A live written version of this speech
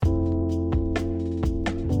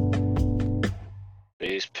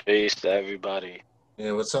Peace to everybody.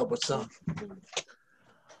 Yeah, what's up?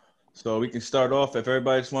 So we can start off. If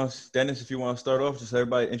everybody just wants, Dennis, if you want to start off, just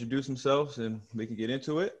everybody introduce themselves and we can get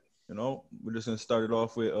into it. You know, we're just gonna start it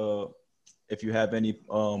off with if you have any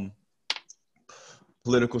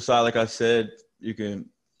political side, like I said, you can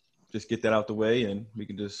just get that out the way and we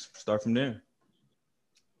can just start from there.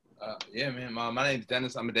 Yeah, man. My name's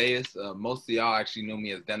Dennis Amadeus. Most of y'all actually know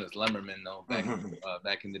me as Dennis Lemmerman, though,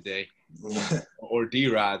 back in the day, or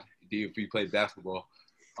D-Rod if you played basketball.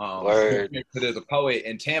 Word. There's a poet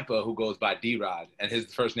in Tampa who goes by D-Rod, and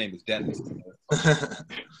his first name is Dennis.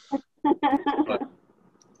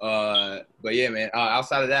 But yeah, man.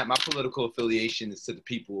 Outside of that, my political affiliation is to the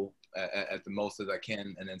people at the most as I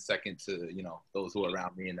can, and then second to those who are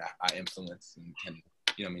around me and I influence and can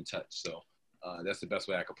touch. So. That's the best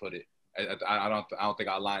way I could put it. I don't think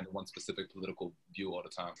I align to one specific political view all the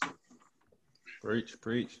time. Preach.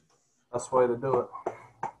 Best way to do it.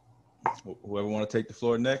 Whoever want to take the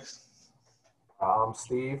floor next. I'm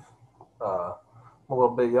Steve. I'm a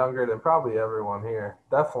little bit younger than probably everyone here.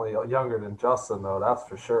 Definitely younger than Justin, though. That's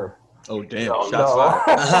for sure. Oh damn! No, Shots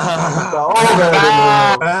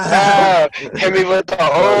fired. Hit me with the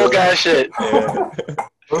old guy shit. Yeah.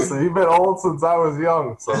 Listen, you've been old since I was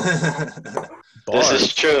young, so. This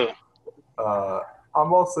is true. I'm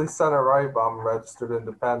mostly center right, but I'm registered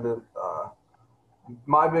independent.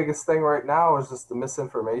 My biggest thing right now is just the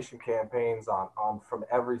misinformation campaigns on from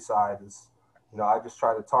every side. I just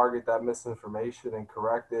try to target that misinformation and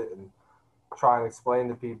correct it and try and explain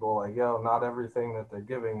to people like, not everything that they're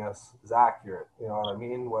giving us is accurate. You know what I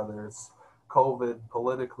mean? Whether it's COVID,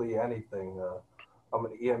 politically, anything. I'm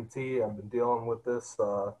an EMT. I've been dealing with this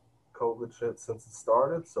COVID shit since it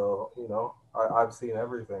started. So, I've seen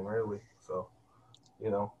everything really. So,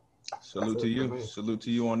 Salute to you. Salute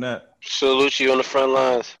to you on that. Salute you on the front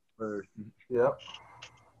lines. Yep.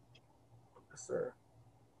 Yes, sir.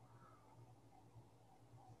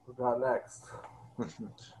 Who got next?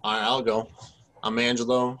 All right, I'll go. I'm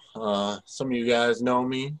Angelo. Some of you guys know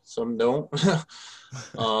me, some don't.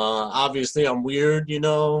 Obviously, I'm weird, I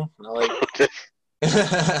like...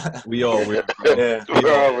 We all weird. Yeah.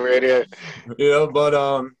 We're all weird. Yeah, but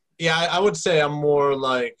I would say I'm more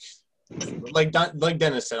like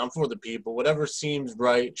Dennis said, I'm for the people. Whatever seems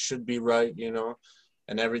right should be right,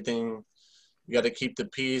 and everything. You got to keep the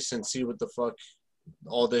peace and see what the fuck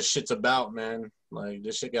all this shit's about, man. Like,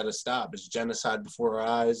 this shit got to stop. It's genocide before our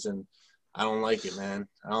eyes, and I don't like it, man.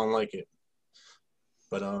 I don't like it.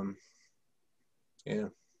 But yeah.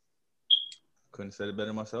 Couldn't have said it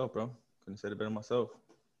better myself, bro. Couldn't have said it better myself.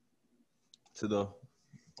 To the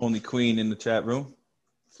only queen in the chat room,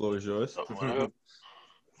 floor is yours. All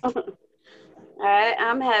right,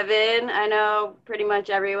 I'm Heaven. I know pretty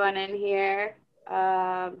much everyone in here.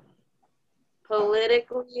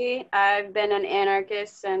 Politically, I've been an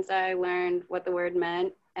anarchist since I learned what the word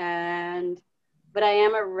meant, but I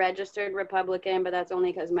am a registered Republican, but that's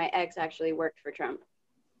only because my ex actually worked for Trump.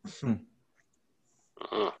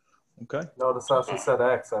 Okay. Notice how she said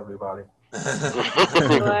X, everybody.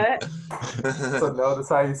 What? So notice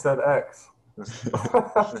how you said X.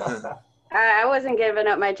 I wasn't giving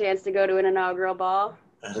up my chance to go to an inaugural ball.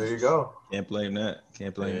 There you go. Can't blame that.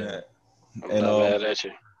 I'm not mad at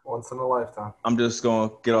you. Once in a lifetime. I'm just going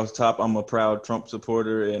to get off the top. I'm a proud Trump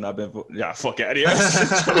supporter, and I've been fuck out of here. Where is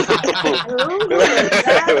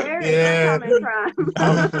that coming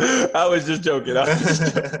from? I was just joking.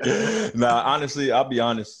 Nah, honestly, I'll be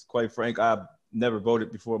honest. Quite frank, I've never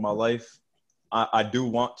voted before in my life. I do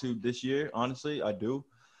want to this year. Honestly, I do,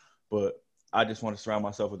 but I just want to surround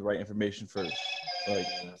myself with the right information first.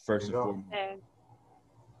 First and foremost.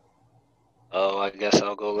 Oh, I guess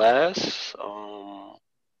I'll go last.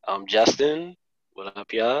 I'm Justin. What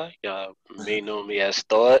up, y'all? Y'all may know me as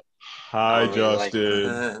Thought. Hi,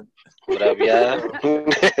 Justin. What up, y'all?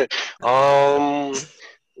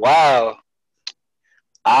 Wow.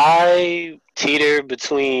 I teeter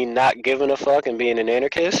between not giving a fuck and being an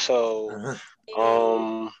anarchist. So,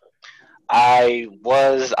 I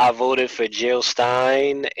voted for Jill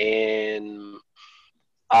Stein, and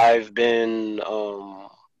I've been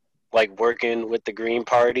working with the Green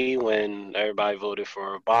Party when everybody voted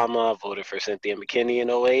for Obama. I voted for Cynthia McKinney in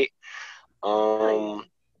 2008.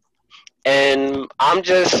 And I'm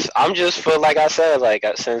just for, like I said,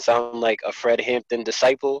 since I'm like a Fred Hampton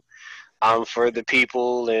disciple, I'm for the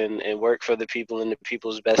people and work for the people in the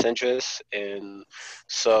people's best interests. And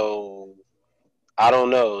so I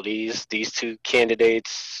don't know, these two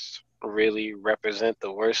candidates really represent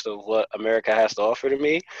the worst of what America has to offer to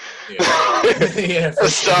me. Yeah, yeah, for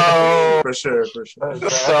so sure.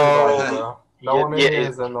 So No one in yeah. here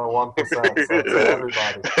is in the 1%, so to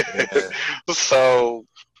everybody. So,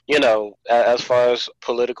 as far as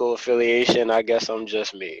political affiliation, I guess I'm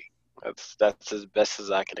just me. That's as best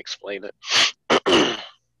as I can explain it.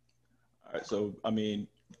 All right, so I mean,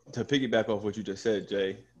 to piggyback off what you just said,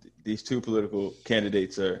 Jay, these two political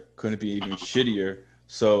candidates couldn't be even shittier.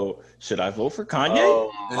 So should I vote for Kanye?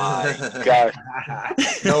 Oh my god!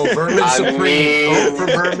 No, Vermin I Supreme. Vote for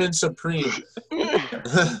mean, Vermin Supreme.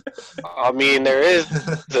 I mean, there is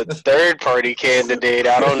the third party candidate.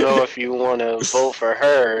 I don't know if you want to vote for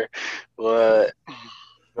her, but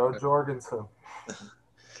Joe Jorgensen.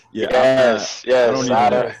 Yeah, I'm not. yes, I yes, don't I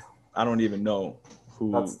even. don't. I don't even know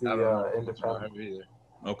who. That's I don't the know independent. either.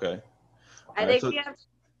 Okay. I All right, think so we have to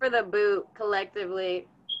for the boot collectively.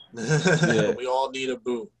 Yeah. We all need a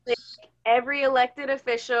boot. Every elected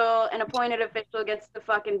official and appointed official gets the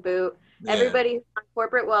fucking boot. Yeah. Everybody who's on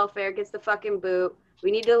corporate welfare gets the fucking boot.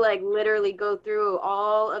 We need to literally go through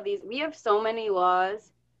all of these. We have so many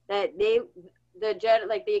laws that the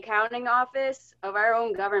accounting office of our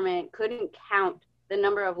own government couldn't count the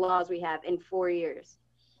number of laws we have in 4 years.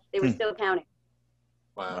 They were still counting.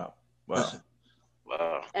 Wow. Wow.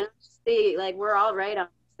 Wow. And see, we're all right on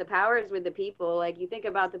this. The power is with the people. You think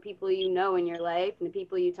about the people you know in your life and the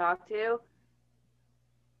people you talk to.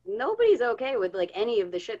 Nobody's okay with any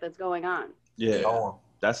of the shit that's going on. Yeah. No one.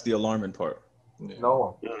 That's the alarming part. Yeah.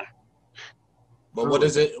 No one. But what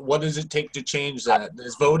does it take to change that?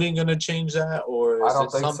 Is voting going to change that, or is I don't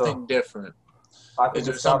it think something so. different? I think Is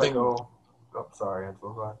there it's gotta something? go. Oh, sorry,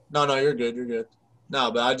 Angelo. Go ahead. No, you're good. You're good. No,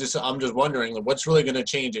 but I'm just wondering, what's really going to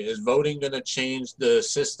change it? Is voting going to change the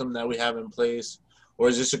system that we have in place, or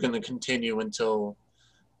is this going to continue until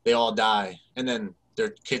they all die and then their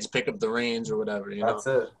kids pick up the reins or whatever? That's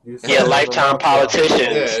it. You said Yeah, it in a lifetime nutshell. politicians.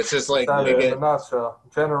 Yeah, it's just Said it in a nutshell.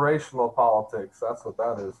 Generational politics. That's what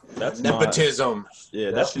that is. That's nepotism.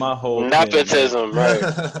 That's my whole thing. Nepotism, right?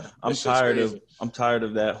 I'm tired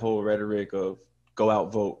of that whole rhetoric of go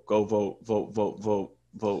out, vote, go vote, vote, vote, vote,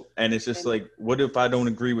 vote, and it's just what if I don't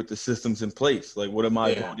agree with the systems in place? What am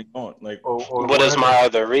I voting on? Or what is my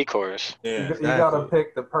other recourse? Yeah, you gotta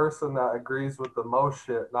pick the person that agrees with the most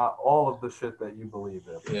shit, not all of the shit that you believe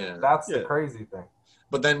in. Yeah, that's the crazy thing.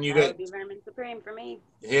 But then you That get would be Vermin Supreme for me.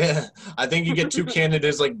 Yeah, I think you get two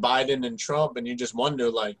candidates like Biden and Trump, and you just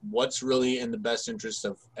wonder what's really in the best interest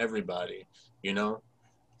of everybody,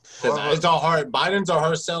 Because it's all hard. Biden's a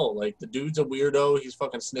hard sell. The dude's a weirdo. He's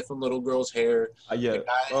fucking sniffing little girls' hair. Yeah. The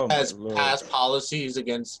guy has passed policies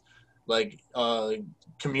against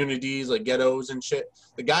communities, ghettos and shit.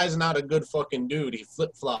 The guy's not a good fucking dude. He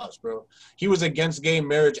flip flops, bro. He was against gay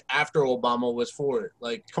marriage after Obama was for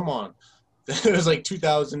it. Come on. It was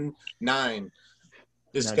 2009.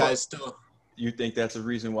 This guy's still. You think that's the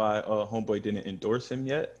reason why Homeboy didn't endorse him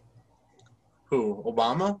yet? Who?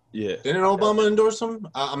 Obama? Yeah. Didn't Obama endorse him?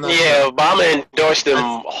 I'm not Yeah, sure. Obama endorsed him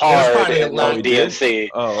hard in the Oh, DNC.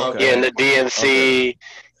 Oh, okay. Yeah, in the DNC,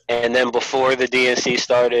 and then before the DNC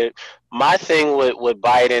started. My thing with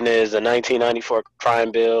Biden is the 1994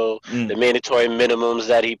 crime bill, the mandatory minimums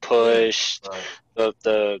that he pushed,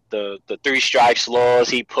 the three strikes laws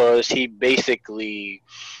he pushed. He basically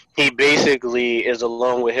is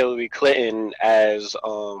along with Hillary Clinton as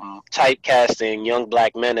typecasting young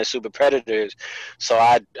black men as super predators. So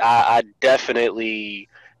I definitely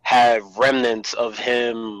have remnants of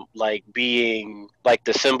him being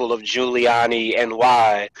the symbol of Giuliani and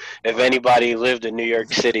why. If anybody lived in New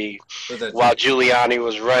York City while Giuliani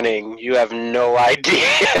was running, you have no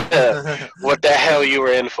idea what the hell you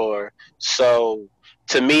were in for. So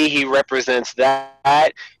to me, he represents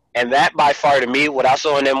that. And that by far to me, what I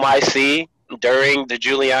saw in NYC during the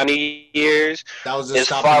Giuliani years is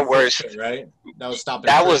far worse. Shit, right? That was stopping.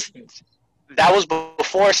 That was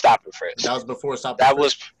before Stop and Frisk. That was before Stop and That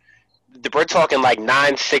Frisk. we're talking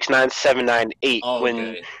 9, 6, 9, 7, 9, 8. Oh,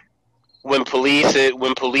 okay. When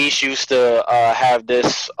police used to have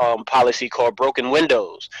this policy called broken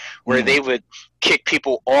windows, where they would kick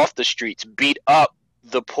people off the streets, beat up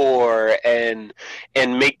the poor, and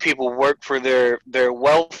make people work for their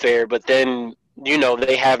welfare, but then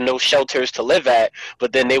they have no shelters to live at,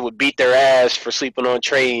 but then they would beat their ass for sleeping on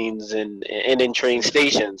trains and in train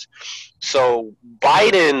stations. So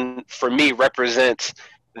Biden for me represents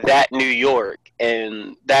that New York,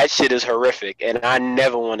 and that shit is horrific, and I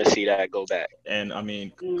never want to see that go back. And I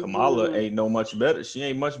mean, Kamala ain't no much better. She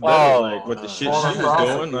ain't much better. What the shit she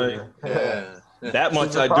was doing, that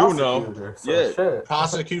much I do know. So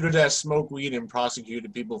prosecutor that smoked weed and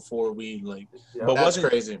prosecuted people for weed. But that's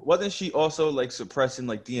crazy. Wasn't she also suppressing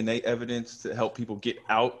DNA evidence to help people get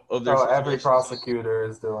out of their situation? Every prosecutor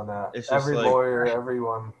is doing that. Every lawyer,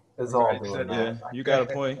 everyone. is all Right, doing Yeah, that. you got a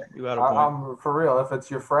point. You got a point. I'm for real. If it's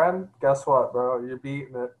your friend, guess what, bro? You're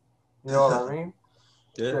beating it. You know what I mean?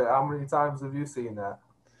 Yeah. Shit, how many times have you seen that?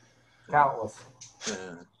 Countless.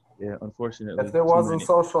 Yeah, unfortunately. If there too wasn't many.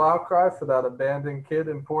 social outcry for that abandoned kid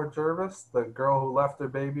in Port Jervis, the girl who left her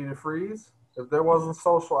baby to freeze, if there wasn't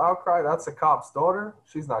social outcry, that's a cop's daughter.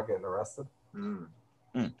 She's not getting arrested. Mm.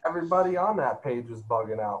 Everybody on that page was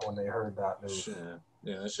bugging out when they heard that news. Shit.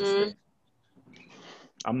 Yeah, that's just it.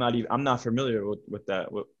 I'm not familiar with that.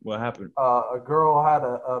 What happened? A girl had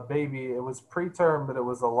a baby. It was preterm, but it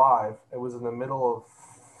was alive. It was in the middle of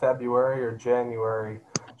February or January.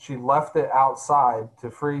 She left it outside to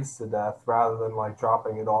freeze to death rather than like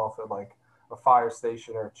dropping it off at like a fire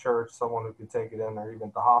station or a church, someone who could take it in, or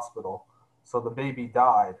even the hospital. So the baby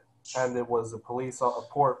died, and it was a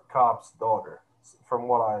port cop's daughter, from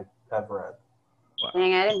what I have read. Wow.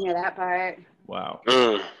 Dang, I didn't hear that part. Wow.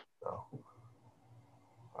 So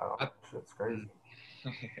I don't know. Shit's crazy.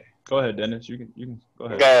 Go ahead, Dennis. You can go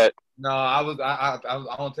ahead. Go ahead. No,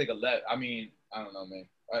 I don't take a let. I mean, I don't know, man.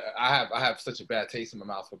 I have such a bad taste in my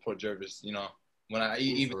mouth for Port Jervis. You know, when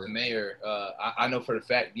even the mayor, I know for the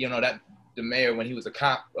fact, you know, that the mayor, when he was a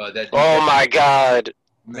cop, Oh my God.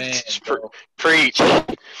 Man, bro. Preach.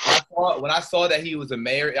 When I saw that he was a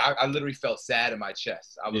mayor, I literally felt sad in my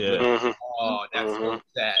chest. I was literally, oh, that's so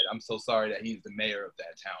sad. I'm so sorry that he's the mayor of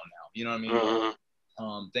that town now. You know what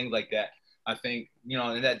I mean? Things like that. I think, you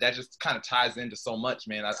know, and that just kind of ties into so much,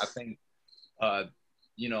 man. I think,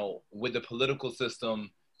 you know, with the political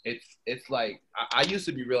system, it's like I used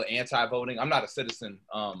to be real anti-voting. I'm not a citizen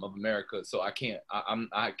of America, so I can't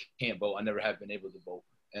vote. I never have been able to vote,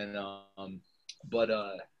 and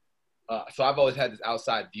so I've always had this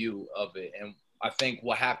outside view of it. And I think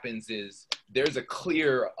what happens is there's a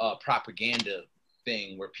clear propaganda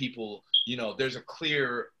thing where people, you know, there's a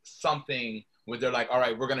clear something where they're like, all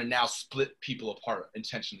right, we're going to now split people apart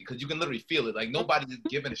intentionally. Because you can literally feel it. Like, nobody's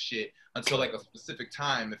giving a shit until, like, a specific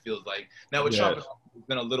time, it feels like. Now, with Trump, it's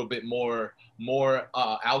been a little bit more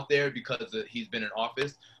out there because he's been in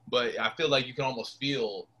office. But I feel like you can almost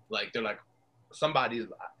feel like they're like, somebody,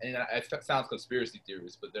 and it sounds conspiracy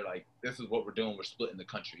theorists, but they're like, this is what we're doing. We're splitting the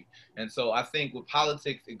country. And so I think with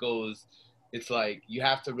politics, it's like you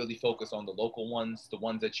have to really focus on the local ones, the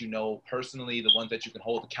ones that you know personally, the ones that you can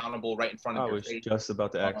hold accountable right in front of your face. I was just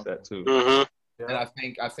about to ask that too. And I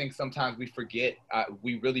think sometimes we forget,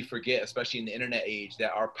 we really forget, especially in the internet age,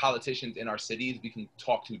 that our politicians in our cities, we can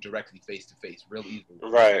talk to directly face to face real easily.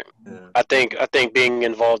 Right. Yeah. I think being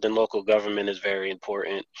involved in local government is very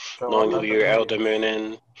important. Knowing who your aldermen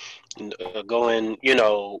and going, you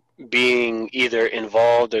know, being either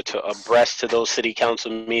involved or to abreast to those city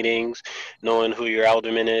council meetings, knowing who your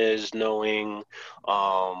alderman is, knowing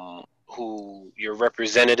who your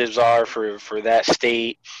representatives are for that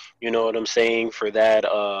state, you know what I'm saying, for that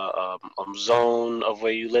zone of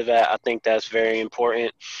where you live at. I think that's very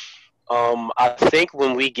important. I think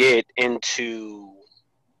when we get into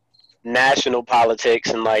national politics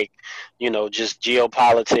and, like, you know, just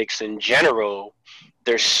geopolitics in general,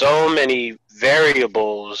 there's so many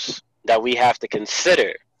variables that we have to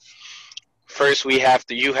consider. First, you have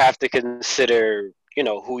to consider, you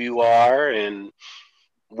know, who you are and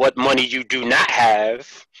what money you do not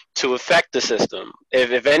have to affect the system.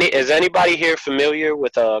 Is anybody here familiar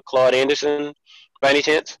with Claude Anderson by any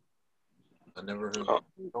chance? I never heard.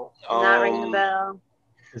 Not ringing the bell.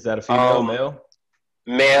 Is that a female, male?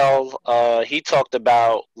 Male. He talked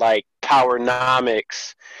about like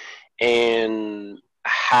powernomics and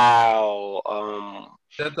how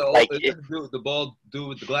that's the old, like the bald dude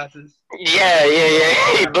with the glasses. Yeah.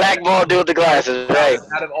 Black bald dude with the glasses, right?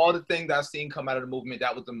 Out of all the things I've seen come out of the movement,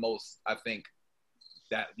 that was the most, I think,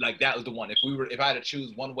 that was the one. If I had to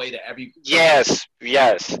choose one way to every yes, you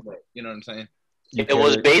know what I'm saying? It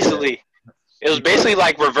was basically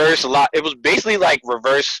like reverse lobbying,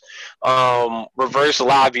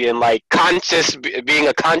 like being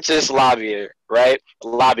a conscious lobbyer, right?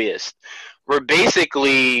 Lobbyist. We're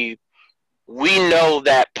basically, we know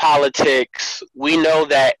that politics, you know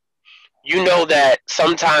that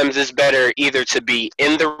sometimes it's better either to be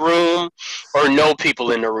in the room or know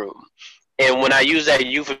people in the room. And when I use that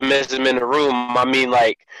euphemism, in the room, I mean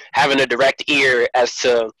like having a direct ear as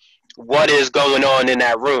to what is going on in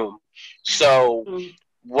that room. So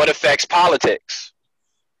what affects politics?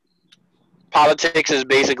 Politics is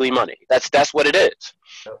basically money. That's what it is.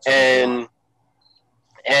 And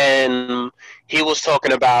he was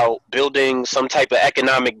talking about building some type of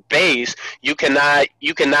economic base. You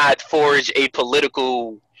cannot forge a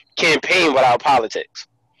political campaign without politics.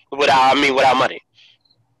 Without money.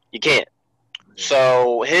 You can't.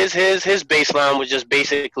 So his baseline was just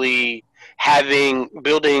basically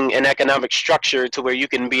building an economic structure to where you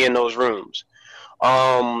can be in those rooms.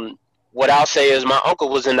 What I'll say is my uncle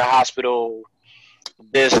was in the hospital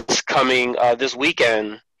this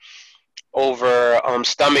weekend over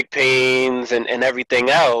stomach pains and everything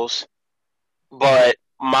else. But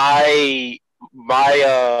my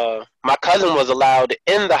cousin was allowed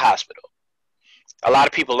in the hospital. A lot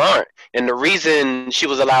of people aren't. And the reason she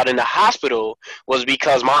was allowed in the hospital was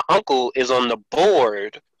because my uncle is on the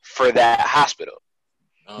board for that hospital.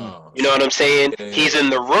 Oh, You know what I'm saying? yeah. He's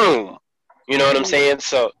in the room. You know what I'm saying?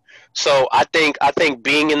 So I think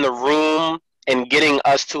being in the room and getting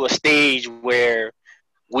us to a stage where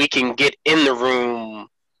we can get in the room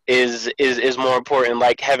is more important.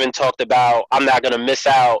 Like Heaven talked about, I'm not gonna miss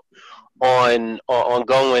out on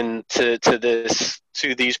going to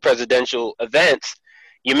these presidential events.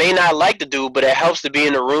 You may not like the dude, but it helps to be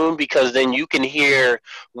in the room because then you can hear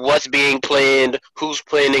what's being planned, who's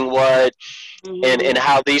planning what, and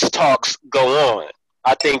how these talks go on.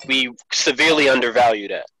 I think we severely undervalue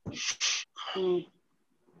that.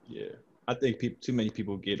 Yeah, I think too many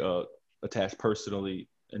people get attached personally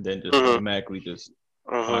and then just Mhm. automatically just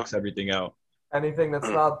Mhm. knocks everything out. Anything that's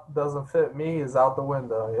doesn't fit me is out the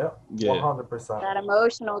window. Yep. Yeah. 100%. That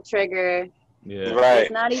emotional trigger. Yeah. Right.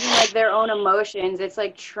 It's not even like their own emotions. It's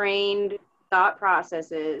like trained thought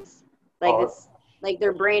processes. Like it's like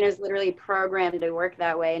their brain is literally programmed to work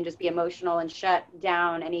that way and just be emotional and shut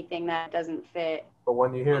down anything that doesn't fit. But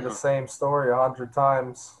when you hear the same story 100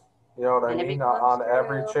 times, you know what I And it mean? becomes On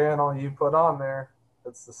every true. channel you put on there,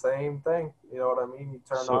 it's the same thing. You know what I mean? You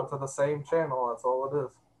turn So- on to the same channel. That's all it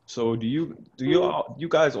is. So do you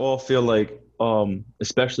guys all feel like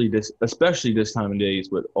especially this time of days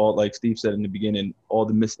with all, like Steve said in the beginning, all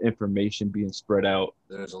the misinformation being spread out,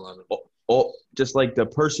 There's a lot of all just like the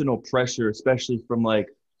personal pressure, especially from like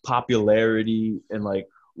popularity and like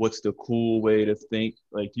what's the cool way to think,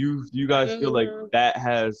 like you guys feel like that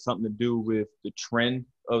has something to do with the trend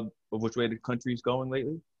of which way the country's going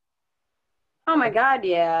lately? Oh my God,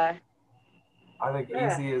 yeah. I think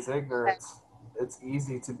easy is ignorance. It's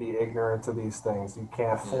easy to be ignorant to these things. You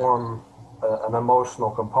can't form an emotional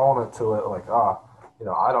component to it. Like,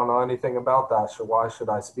 I don't know anything about that. So why should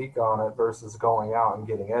I speak on it versus going out and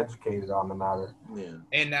getting educated on the matter? Yeah.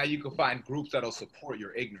 And now you can find groups that'll support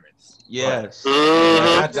your ignorance. Yes.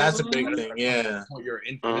 Mhm. That's a big thing. Yeah. Support your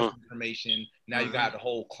misinformation. Now you got the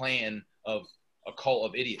whole clan of a cult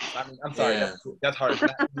of idiots. I mean, I'm sorry, Yeah. that's hard.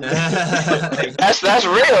 That's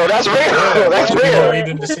real. That's real. That's People real.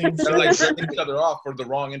 reading the same They're like shit. ripping each other off for the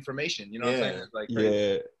wrong information. You know what I'm saying? It's like crazy.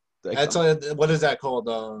 Yeah. Like, That's what is that called?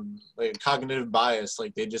 Like cognitive bias.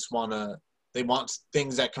 Like they want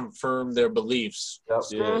things that confirm their beliefs. Yep.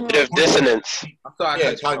 yeah. Cognitive dissonance. I'm sorry, Yeah,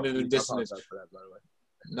 I cut you off. cognitive I dissonance. apologize for that, by the way.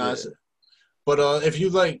 No, Yeah. but if you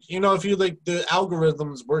like the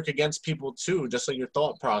algorithms work against people too, just like your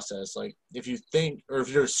thought process. Like if you think or if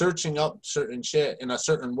you're searching up certain shit in a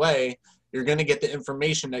certain way, you're gonna get the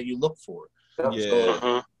information that you look for. Yep. Yeah.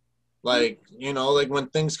 Mhm. Like, like when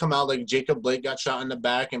things come out, like Jacob Blake got shot in the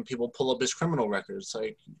back and people pull up his criminal records.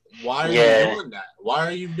 Like, why are you doing that? Why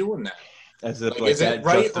are you doing that? As if Like, like is it that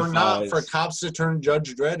right or not for justifies- cops to turn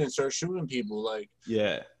Judge Dredd and start shooting people? Like,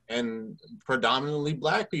 Yeah. and predominantly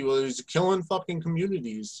black people is killing fucking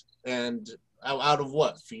communities. And out of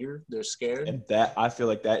what? Fear? They're scared? And that, I feel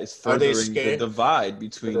like that is Are they furthering the scared? divide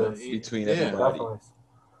between It is. everybody. Definitely.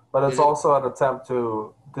 But it's also an attempt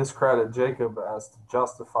to discredit Jacob as to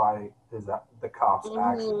justify the cops'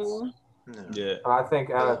 actions. Yeah. And I think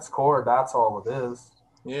at its core, that's all it is.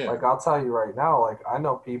 Yeah. Like, I'll tell you right now, like, I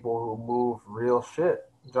know people who move real shit.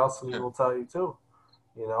 Justin will tell you too.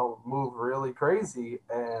 Move really crazy.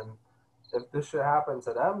 And if this shit happened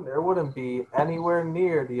to them, there wouldn't be anywhere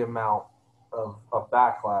near the amount of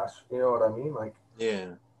backlash. You know what I mean? Like, yeah.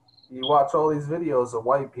 You watch all these videos of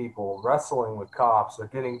white people wrestling with cops or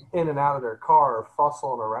getting in and out of their car or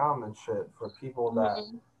fussling around and shit for people that,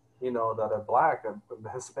 that are black or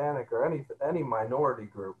Hispanic or any minority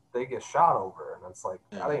group. They get shot over, and it's like,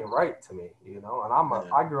 that ain't right to me, And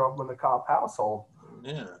I grew up in a cop household.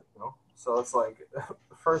 Yeah. So it's like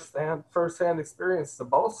first-hand experience to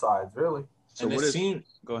both sides, really. So and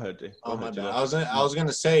go ahead, Dave. Oh, my bad. I was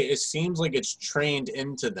gonna say it seems like it's trained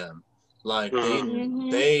into them. Like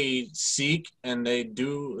they seek and they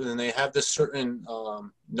do and they have this certain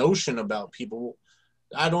notion about people.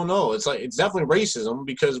 I don't know. It's definitely racism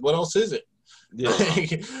because what else is it? Yeah.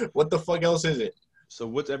 Like, what the fuck else is it? So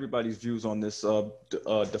what's everybody's views on this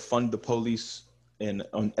defund the police and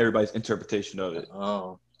on everybody's interpretation of it?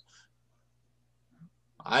 Oh,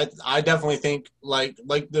 I definitely think like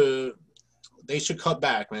the they should cut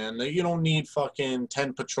back, man. You don't need fucking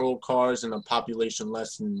 10 patrol cars in a population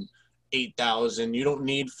less than 8,000. You don't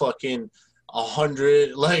need fucking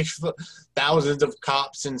 100, like, thousands of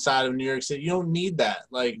cops inside of New York City. You don't need that.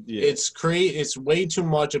 Like, it's way too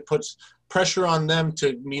much. It puts pressure on them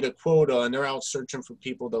to meet a quota, and they're out searching for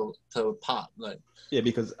people to pop. Like, yeah,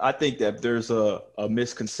 because I think that there's a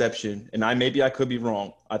misconception, and maybe I could be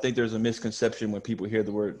wrong. I think there's a misconception when people hear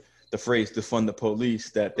the phrase defund the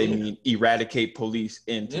police, that they mean eradicate police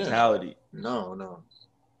in totality. No.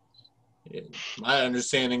 Yeah. My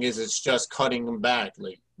understanding is it's just cutting them back,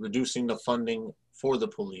 like reducing the funding for the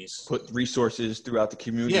police. Put resources throughout the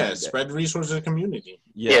community. Yeah, spread resources in the community.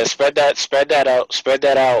 Yeah, spread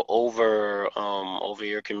that out over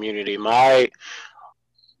your community. I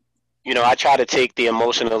try to take the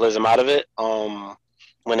emotionalism out of it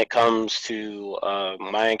when it comes to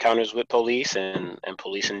my encounters with police and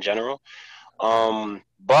police in general.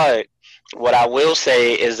 But what I will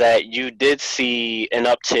say is that you did see an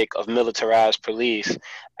uptick of militarized police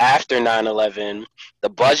after 9/11. The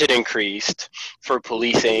budget increased for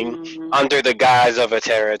policing under the guise of a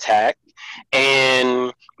terror attack.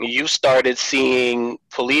 And you started seeing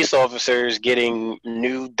police officers getting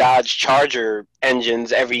new Dodge Charger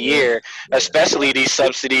engines every year, especially these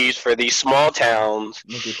subsidies for these small towns.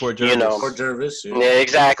 Poor Jervis. Poor Jervis. Yeah,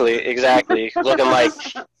 exactly.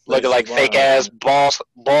 looking like fake ass boss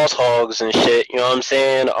hogs and shit. You know what I'm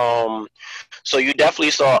saying? So you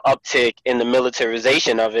definitely saw an uptick in the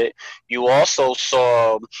militarization of it. You also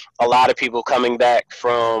saw a lot of people coming back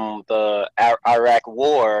from the Iraq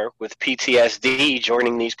War with PTSD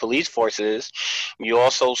joining these police forces. I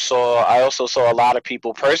also saw a lot of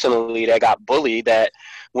people personally that got bullied, that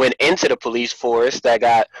went into the police force, that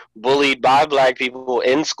got bullied by black people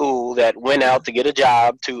in school, that went out to get a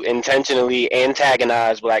job to intentionally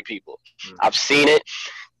antagonize black people. I've seen it.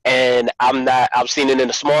 And I've seen it in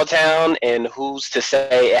a small town, and who's to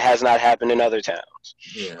say it has not happened in other towns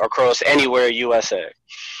across anywhere USA.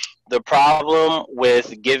 The problem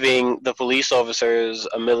with giving the police officers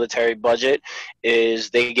a military budget is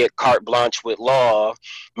they get carte blanche with law,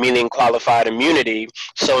 meaning qualified immunity.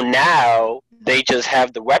 So now they just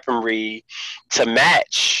have the weaponry to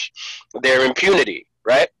match their impunity,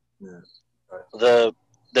 right? The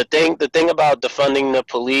thing about defunding the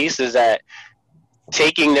police is that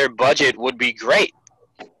taking their budget would be great,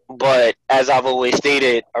 but as I've always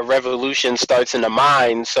stated, a revolution starts in the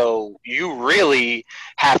mind. So you really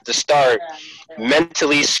have to start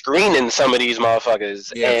mentally screening some of these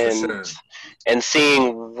motherfuckers and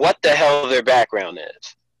seeing what the hell their background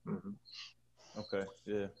is. Okay,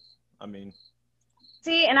 yeah. I mean,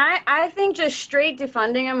 see, and I think just straight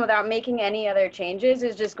defunding them without making any other changes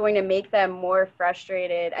is just going to make them more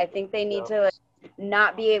frustrated. I think they need to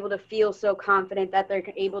not be able to feel so confident that they're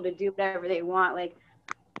able to do whatever they want. Like,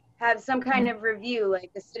 have some kind of review,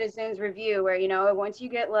 like the citizens review, where, once you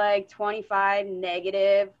get like 25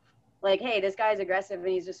 negative, like, hey, this guy's aggressive and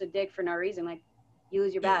he's just a dick for no reason, like, you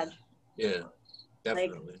lose your badge. Yeah,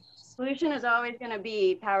 definitely. Like, solution is always going to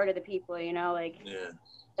be power to the people,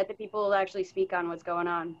 that the people will actually speak on what's going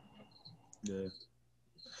on. Yeah.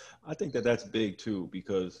 I think that's big too,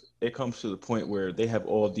 because it comes to the point where they have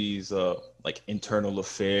all these like internal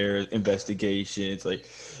affairs investigations. Like,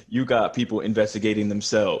 you got people investigating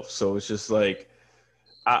themselves, so it's just like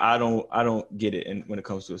I don't get it. And when it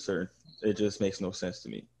comes to it just makes no sense to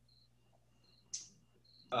me.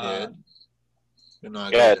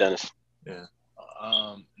 Dennis. Yeah.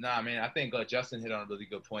 I mean, I think Justin hit on a really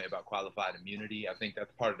good point about qualified immunity. I think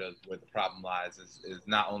that's part of where the problem lies. Is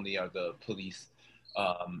not only are the police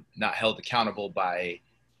not held accountable by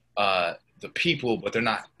the people, but they're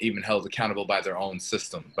not even held accountable by their own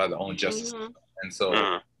system, by their own justice system. And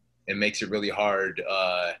so it makes it really hard,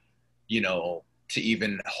 to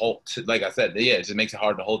even hold, like I said, it just makes it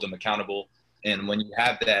hard to hold them accountable. And when you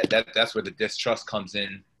have that's where the distrust comes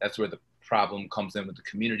in. That's where the problem comes in with the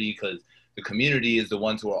community, because the community is the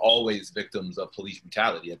ones who are always victims of police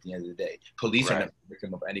brutality at the end of the day. Police are never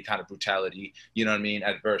victim of any kind of brutality, you know what I mean?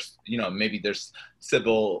 Adverse, maybe there's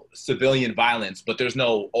civilian violence, but there's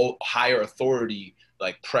no higher authority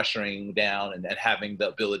like pressuring down and having the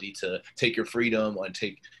ability to take your freedom and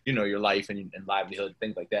take, your life and livelihood,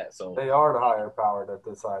 things like that. So they are the higher power that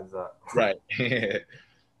decides that. Right. Really?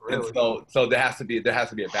 And so there has to be a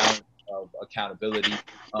balance of accountability.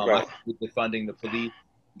 With defunding the police,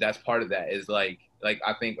 that's part of that. Is like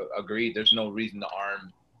I think agreed. There's no reason to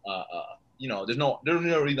arm. There's no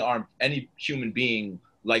reason to arm any human being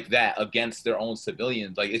like that against their own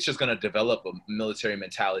civilians. Like, it's just gonna develop a military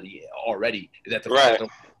mentality already. That the flat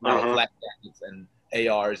jackets and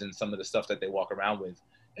ARs and some of the stuff that they walk around with,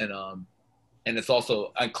 and and it's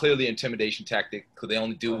also a clearly intimidation tactic because they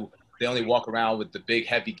only walk around with the big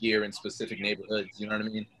heavy gear in specific neighborhoods. You know what I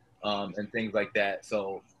mean? And things like that.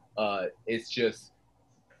 So it's just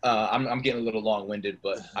I'm getting a little long-winded,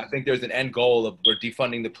 but I think there's an end goal of we're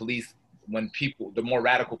defunding the police. When the more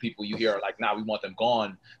radical people you hear are like, nah, we want them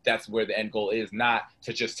gone. That's where the end goal is, not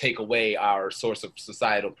to just take away our source of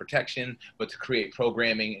societal protection, but to create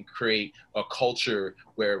programming and create a culture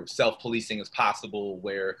where self-policing is possible,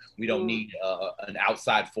 where we don't need an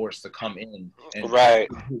outside force to come in and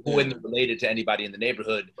who isn't related to anybody in the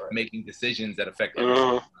neighborhood making decisions that affect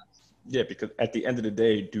everyone. Yeah, because at the end of the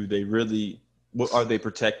day, do they really? What are they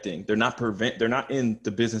protecting? They're not in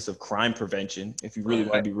the business of crime prevention. If you really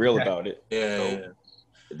want to be real about it,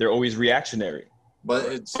 they're always reactionary.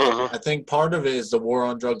 But I think part of it is the war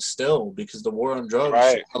on drugs still, because the war on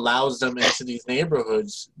drugs allows them into these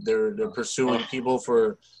neighborhoods. They're pursuing people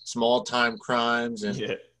for small time crimes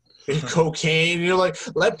and cocaine. You're like,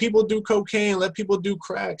 let people do cocaine, let people do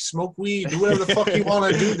crack, smoke weed, do whatever the fuck you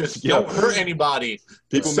want to do. Just don't hurt anybody.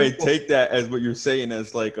 People may take that as what you're saying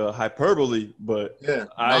as like a hyperbole, but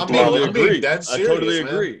I totally agree. I totally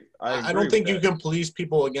agree. I don't think you can police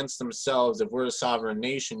people against themselves. If we're a sovereign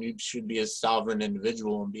nation, you should be a sovereign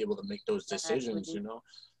individual and be able to make those decisions, you know?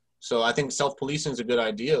 So I think self-policing is a good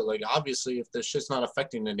idea. Like, obviously, if the shit's not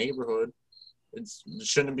affecting the neighborhood, it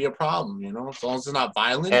shouldn't be a problem, you know, as long as it's not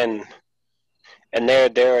violent. And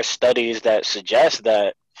there are studies that suggest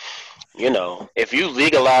that, you know, if you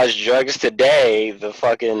legalize drugs today,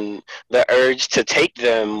 the urge to take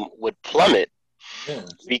them would plummet. Yeah.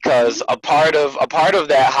 Because a part of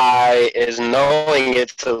that high is knowing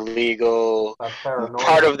it's illegal.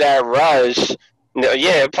 Part of that rush,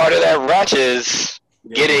 is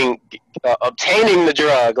obtaining the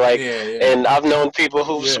drug. And I've known people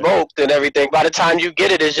who've smoked and everything. By the time you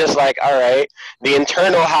get it, it's just like, all right, the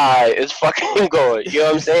internal high is fucking good. You know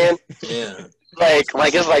what I'm saying? Yeah.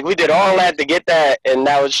 Like it's like we did all that to get that, and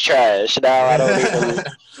now it's trash. Now I don't even.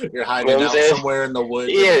 You're hiding out somewhere in the woods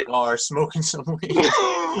in a car, smoking some weed.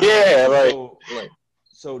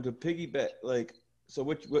 So to piggyback, so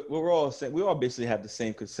what we're all saying, we all basically have the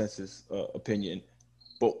same consensus opinion,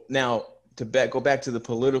 but now go back to the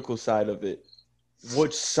political side of it.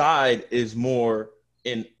 Which side is more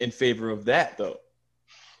in favor of that, though?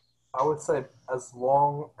 I would say as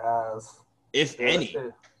long as, if any.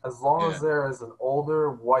 As long as there is an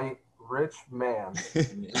older, white, rich man at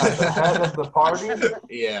the head of the party,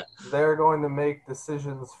 they're going to make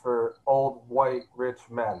decisions for old, white, rich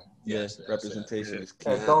men. Yes, representation is key.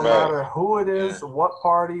 It don't matter who it is, what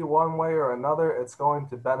party, one way or another, it's going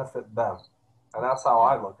to benefit them. And that's how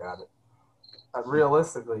I look at it.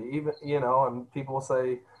 Realistically, even, you know, and people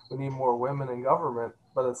say we need more women in government,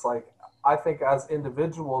 but it's like, I think as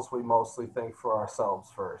individuals, we mostly think for ourselves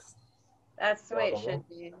first. That's the way it should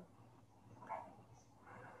be.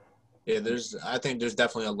 Yeah, I think there's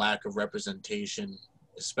definitely a lack of representation,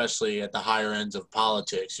 especially at the higher ends of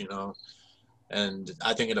politics, you know, and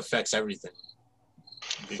I think it affects everything.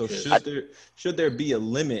 So should there be a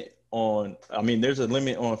limit on? I mean, there's a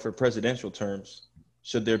limit on for presidential terms.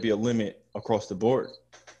 Should there be a limit across the board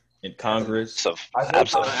in Congress? So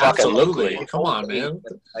absolutely. Come on, man.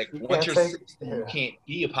 Like once you're 16, you can't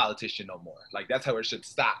be a politician no more. Like that's how it should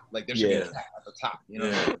stop. Like there should be a cap at the top. You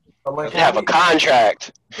know, but like, you have a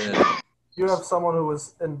contract. You have someone who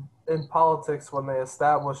was in politics when they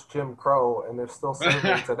established Jim Crow, and they're still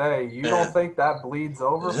serving today. You don't think that bleeds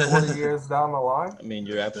over 40 years down the line? I mean,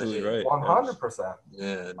 you're absolutely right. 100%.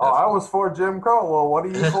 Yeah. Oh, I was for Jim Crow. Well, what are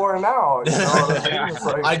you for now? You know what I mean? It's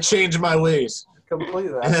like, I changed my ways.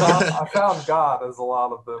 Completely. I found God, as a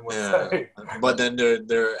lot of them would say. But then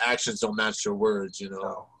their actions don't match their words, you know.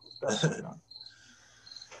 No, definitely not.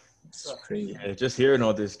 It's crazy. Yeah, just hearing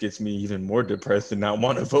all this gets me even more depressed and not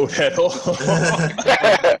want to vote at all.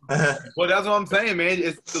 Well, that's what I'm saying, man.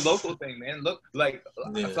 It's the local thing, man. Look, like,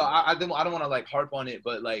 so I don't want to like harp on it,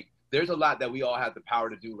 but like, there's a lot that we all have the power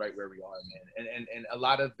to do right where we are, man. And a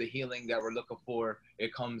lot of the healing that we're looking for,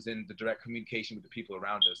 it comes in the direct communication with the people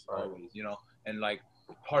around us always, you know. And like,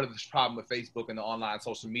 part of this problem with Facebook and the online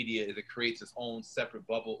social media is it creates its own separate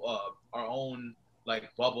bubble, our own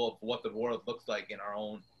like bubble of what the world looks like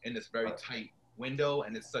in this very tight window.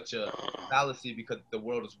 And it's such a fallacy because the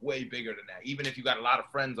world is way bigger than that. Even if you got a lot of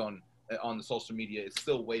friends on the social media, it's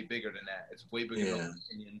still way bigger than that. It's way bigger than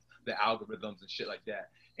opinions, the algorithms and shit like that.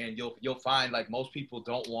 And you'll find like most people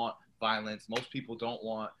don't want violence. Most people don't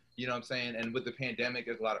want, you know what I'm saying? And with the pandemic,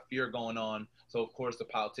 there's a lot of fear going on. So of course the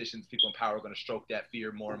politicians, people in power are going to stroke that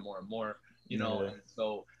fear more and more and more, you know? And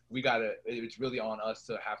so it's really on us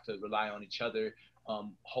to have to rely on each other.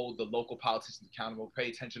 hold the local politicians accountable, pay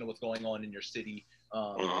attention to what's going on in your city.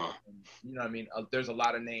 And, you know what I mean? There's a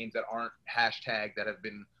lot of names that aren't hashtag that have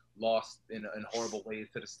been lost in horrible ways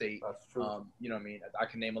to the state. That's true. You know what I mean? I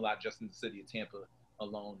can name a lot just in the city of Tampa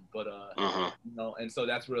alone, but you know, and so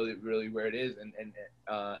that's really where it is. And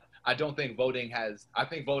I don't think voting has. I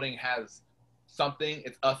think voting has something.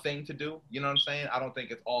 It's a thing to do. You know what I'm saying? I don't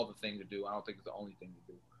think it's all the thing to do. I don't think it's the only thing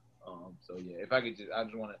to do. So yeah, if I could I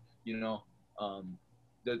just want to, you know,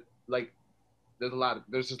 there's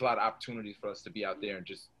just a lot of opportunities for us to be out there and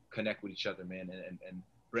just connect with each other, man, and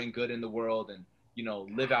bring good in the world, and you know,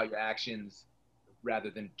 live out your actions rather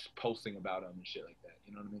than posting about them and shit like that.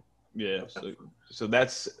 You know what I mean? Yeah.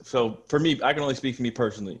 So for me, I can only speak for me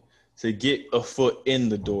personally. To get a foot in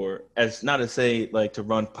the door, as not to say like to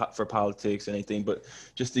run for politics or anything, but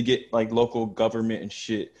just to get like local government and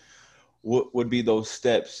shit. What would be those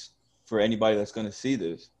steps for anybody that's going to see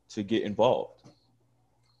this to get involved?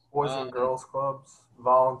 Boys and girls clubs,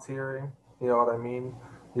 volunteering, you know what I mean?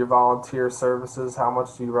 Your volunteer services, how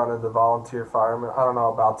much do you run into volunteer firemen? I don't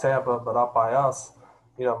know about Tampa, but up by us,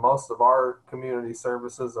 you know, most of our community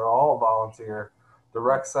services are all volunteer. The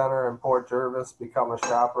rec center in Port Jervis, become a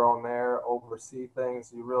chaperone there, oversee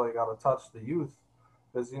things. You really got to touch the youth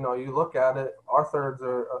because, you know, you look at it,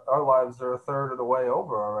 our lives are a third of the way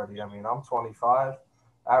over already. I mean, I'm 25.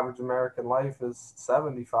 Average American life is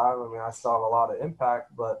 75. I mean, I still have a lot of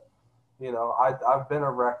impact, but you know, I've been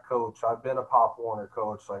a rec coach. I've been a Pop Warner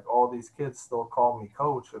coach. Like all these kids still call me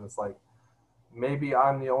coach, and it's like maybe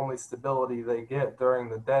I'm the only stability they get during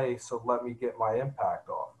the day. So let me get my impact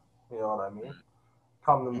off. You know what I mean?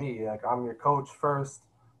 Come to me. Like I'm your coach first.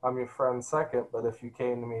 I'm your friend second. But if you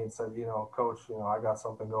came to me and said, you know, coach, you know, I got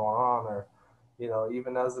something going on, or you know,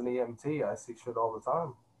 even as an EMT, I see shit all the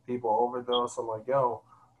time. People overdose. I'm like, yo,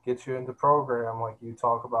 get you into program. Like you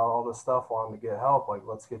talk about all this stuff, wanting to get help. Like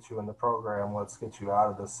let's get you in the program. Let's get you out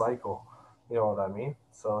of this cycle. You know what I mean?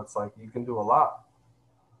 So it's like you can do a lot,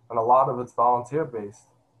 and a lot of it's volunteer based.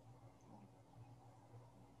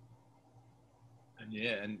 And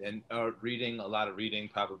yeah, and reading, a lot of reading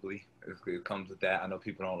probably it comes with that. I know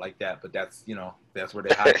people don't like that, but that's, you know, that's where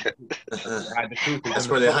they hide. The truth. That's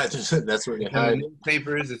where they hide. That's where they hide.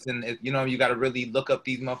 Newspapers. It's in. You know, you got to really look up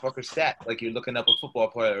these motherfuckers' stats. Like you're looking up a football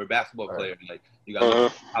player or a basketball player. Like you got to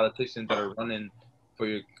look at politicians that are running for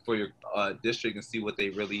your district and see what they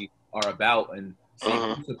really are about and see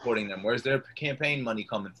who's supporting them. Where's their campaign money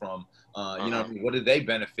coming from? You know, what do they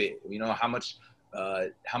benefit? You know, how much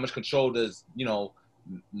control does, you know,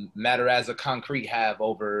 matter as a concrete have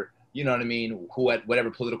over, you know what I mean, who at whatever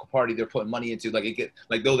political party they're putting money into.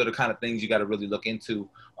 Like those are the kind of things you got to really look into,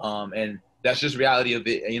 and that's just reality of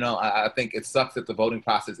it. You know, I think it sucks that the voting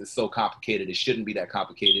process is so complicated. It shouldn't be that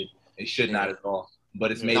complicated. It should not at all,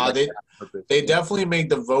 but it's made they definitely make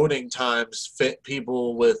the voting times fit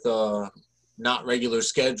people with not regular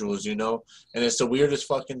schedules, you know, and it's the weirdest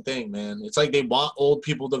fucking thing, man. It's like they want old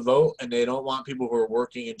people to vote and they don't want people who are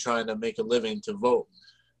working and trying to make a living to vote.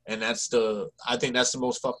 And I think that's the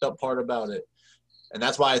most fucked up part about it. And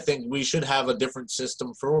that's why I think we should have a different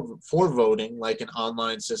system for voting, like an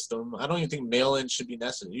online system. I don't even think mail-in should be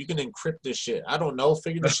necessary. You can encrypt this shit. I don't know.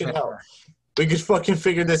 Figure this shit out. We could fucking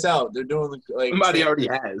figure this out. They're doing like somebody already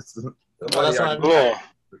has. Well, that's what I mean.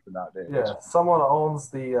 Yeah, someone owns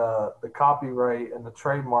the copyright and the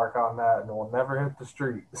trademark on that, and it will never hit the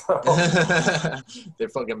street. So. They're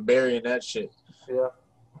fucking burying that shit. Yeah.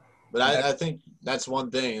 But I think that's one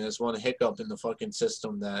thing. That's one hiccup in the fucking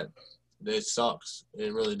system that it sucks.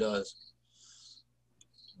 It really does.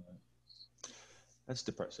 That's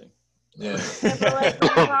depressing. Yeah. Yeah, but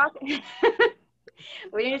like,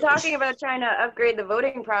 when you're talking about trying to upgrade the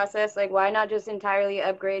voting process, like why not just entirely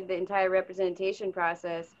upgrade the entire representation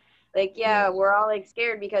process? Like, yeah, we're all like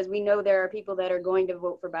scared because we know there are people that are going to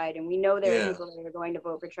vote for Biden. We know there are people that are going to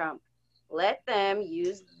vote for Trump. Let them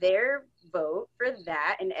use their vote for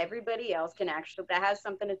that, and everybody else can actually, that has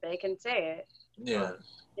something to say, can say it. Yeah.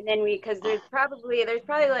 And then because there's probably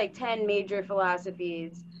like 10 major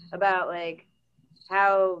philosophies about like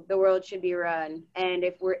how the world should be run. And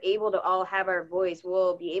if we're able to all have our voice,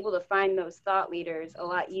 we'll be able to find those thought leaders a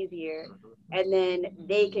lot easier. And then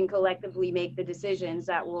they can collectively make the decisions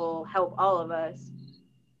that will help all of us,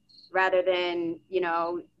 rather than, you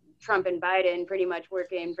know, Trump and Biden pretty much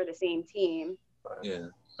working for the same team. Yeah.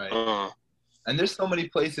 Right. And there's so many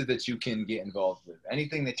places that you can get involved with.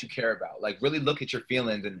 Anything that you care about. Like really look at your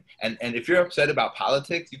feelings and if you're upset about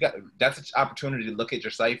politics, that's an opportunity to look at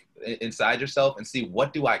yourself inside yourself and see,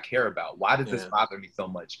 what do I care about? Why does this bother me so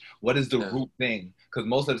much? What is the root thing? Because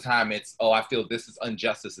most of the time it's, oh, I feel this is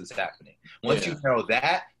injustice is happening. Once you know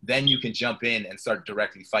that, then you can jump in and start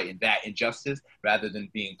directly fighting that injustice rather than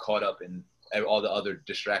being caught up in all the other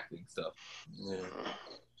distracting stuff. Yeah.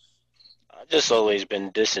 I've just always been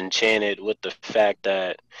disenchanted with the fact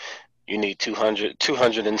that you need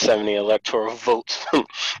 270 electoral votes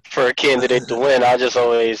for a candidate to win. I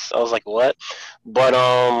was like, what? But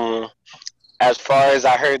as far as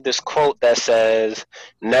I heard this quote that says,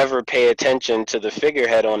 never pay attention to the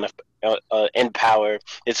figurehead on the in power.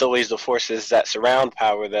 It's always the forces that surround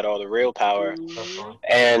power that are the real power.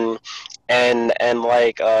 And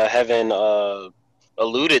like Heaven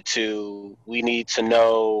alluded to, we need to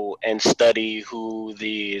know and study who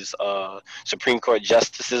these Supreme Court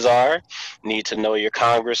justices are. You need to know your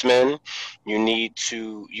congressmen. You need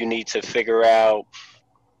to figure out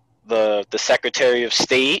the Secretary of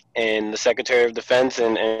State and the Secretary of Defense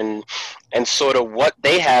and sort of what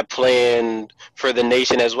they have planned for the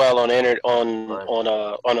nation as well on a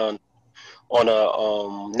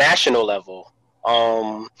national level.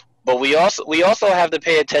 But we also have to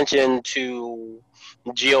pay attention to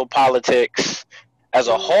geopolitics as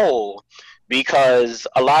a whole, because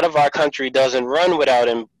a lot of our country doesn't run without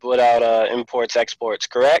imports exports.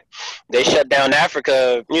 Correct? They shut down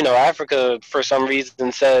Africa. Africa for some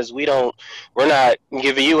reason says we're not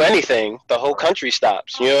giving you anything. The whole country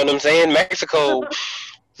stops. You know what I'm saying? Mexico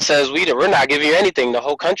says we're not giving you anything. The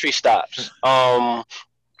whole country stops. I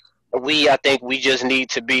think we just need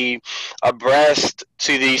to be abreast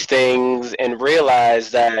to these things and realize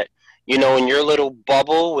that, in your little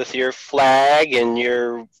bubble with your flag and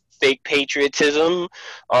your fake patriotism,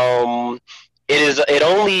 it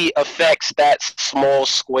only affects that small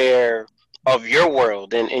square of your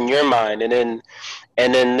world and in your mind. And in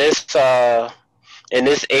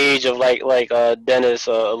this age of like Dennis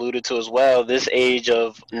alluded to as well, this age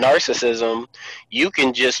of narcissism, you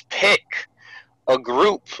can just pick a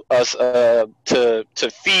group to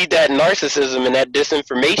feed that narcissism and that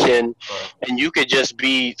disinformation, and you could just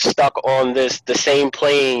be stuck on the same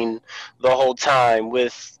plane the whole time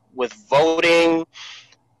with voting.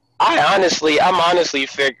 I'm honestly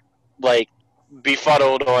like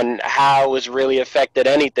befuddled on how it's really affected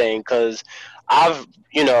anything, because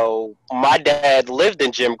my dad lived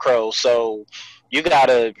in Jim Crow, so you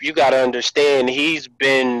gotta understand, he's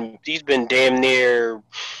been damn near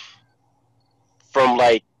from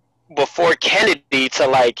like before Kennedy to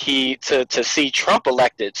like to see Trump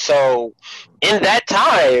elected. So in that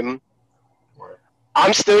time,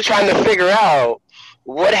 I'm still trying to figure out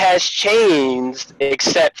what has changed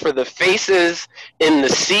except for the faces in the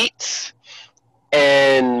seats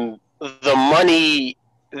and the money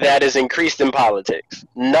that is increased in politics.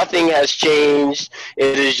 Nothing has changed.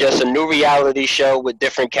 It is just a new reality show with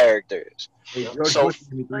different characters. Hey, George Bush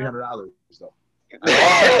gave me $300 though.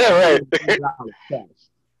 Right.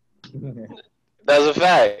 That's a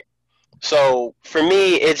fact. So for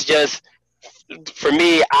me,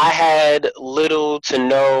 I had little to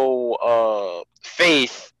no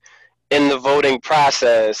faith in the voting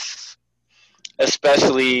process,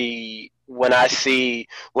 especially when at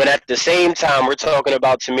the same time we're talking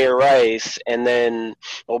about Tamir Rice, and then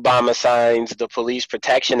Obama signs the Police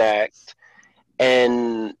Protection Act,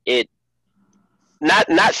 and it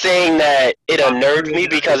not saying that it unnerved me,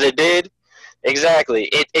 because it did. Exactly.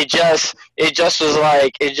 It just was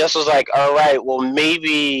like, all right, well,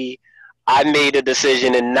 maybe I made a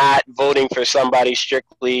decision in not voting for somebody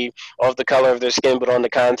strictly off the color of their skin, but on the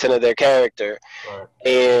content of their character. Right.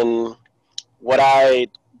 And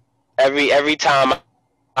every time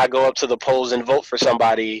I go up to the polls and vote for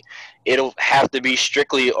somebody, it'll have to be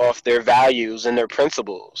strictly off their values and their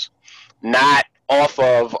principles, not off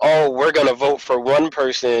of, oh, we're going to vote for one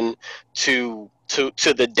person to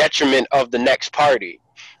the detriment of the next party.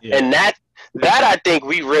 Yeah. And that I think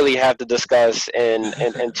we really have to discuss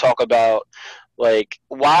and talk about, like,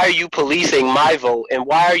 why are you policing my vote, and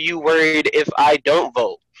why are you worried if I don't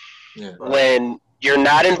vote? Yeah. When you're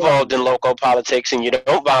not involved in local politics and you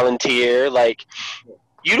don't volunteer, like,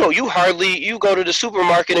 you go to the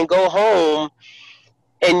supermarket and go home,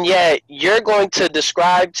 and yet you're going to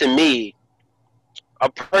describe to me a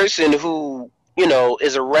person who,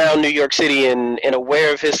 is around New York City and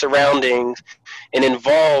aware of his surroundings and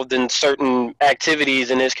involved in certain activities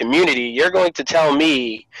in his community. You're going to tell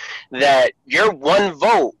me that your one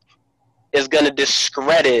vote is going to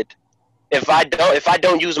discredit, if I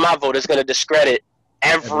don't use my vote, it's going to discredit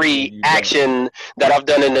every Everything you've done. action that I've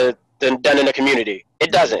done in the community.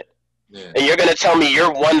 It doesn't. Yeah. And you're gonna tell me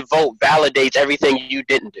your one vote validates everything you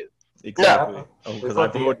didn't do? Exactly. Yeah. Oh, They because I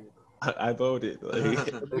put the voted. I voted. Like, they You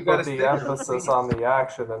put gotta the stick with emphasis it. on the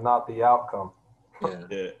action and not the outcome. Yeah.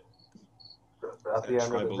 yeah. At the end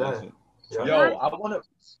of the day. Tribalism. Yeah. Yo, I wanna.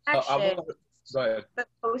 Action. Go ahead. The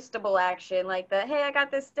postable action, like the hey, I got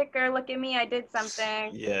this sticker. Look at me, I did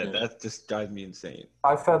something. Yeah, Yeah. that just drives me insane.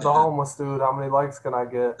 I fed the homeless dude. How many likes can I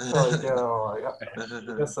get? Like,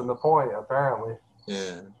 missing the point apparently.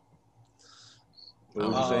 Yeah. What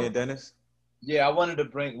was you saying, Dennis? Yeah, I wanted to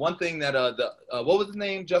bring one thing that what was his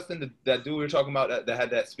name, Justin? That dude we were talking about that had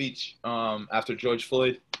that speech after George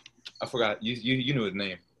Floyd. I forgot. You knew his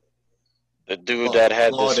name. The dude that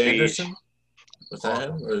had the Claude speech. Anderson? Was that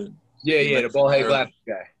him? Or Yeah, the bald head glasses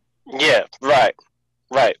guy. Yeah, right.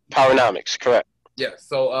 Powernomics, correct. Yeah,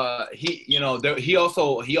 so he, he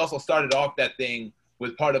also started off that thing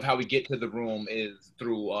with part of how we get to the room is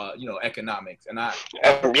through economics, and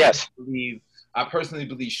Yes. I personally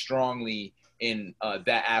believe strongly in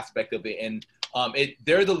that aspect of it, and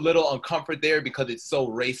there's a little uncomfort there because it's so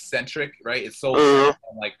race centric, right? It's so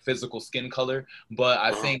like physical skin color, but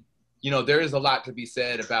I think there is a lot to be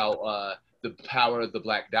said about the power of the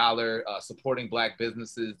black dollar, supporting black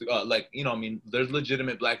businesses. There's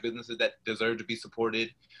legitimate black businesses that deserve to be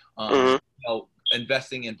supported.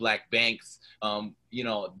 Investing in black banks.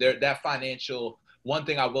 That financial. One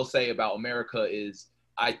thing I will say about America is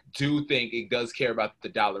I do think it does care about the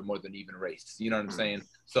dollar more than even race. You know what I'm saying?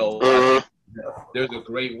 So I think there's a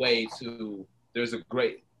great way to. There's a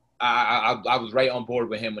great. I was right on board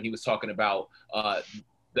with him when he was talking about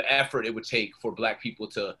the effort it would take for black people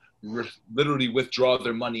to literally withdraw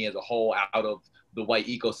their money as a whole out of the white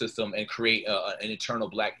ecosystem and create an eternal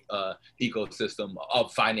black ecosystem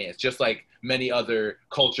of finance, just like many other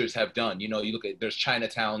cultures have done. You look at there's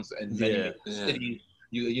Chinatowns and many cities.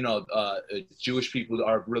 Jewish people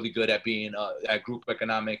are really good at being at group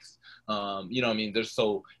economics. There's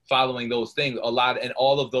so following those things a lot, and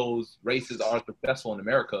all of those races are successful in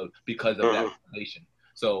America because of that foundation.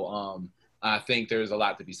 So I think there's a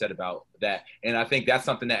lot to be said about that. And I think that's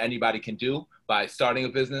something that anybody can do by starting a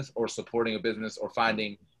business or supporting a business or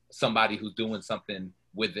finding somebody who's doing something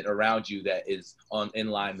with it around you that is in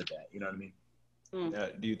line with that. You know what I mean?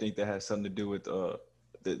 Do you think that has something to do with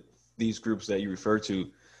these groups that you refer to?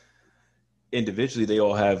 Individually, they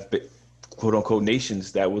all have quote unquote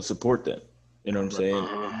nations that will support them. You know what I'm saying?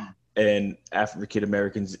 And African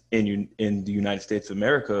Americans in the United States of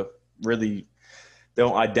America really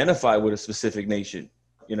don't identify with a specific nation.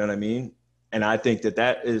 You know what I mean? And I think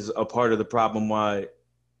that is a part of the problem why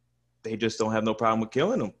they just don't have no problem with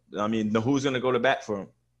killing them. I mean, who's going to go to bat for them?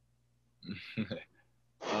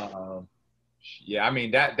 Yeah, I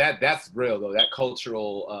mean, that's real though. That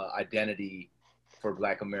cultural identity for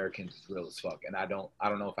Black Americans is real as fuck. And I don't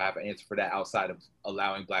know if I have an answer for that outside of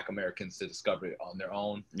allowing Black Americans to discover it on their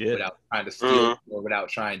own without trying to steal it or without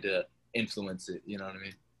trying to influence it. You know what I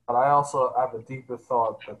mean? But I also have a deeper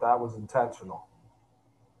thought that was intentional.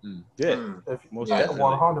 Yeah, most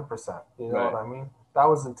 100%. You know what I mean? That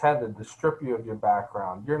was intended to strip you of your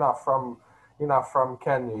background. You're not from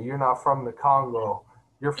Kenya. You're not from the Congo.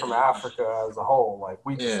 You're from Africa as a whole. Like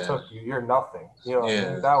we just took you. You're nothing. You know what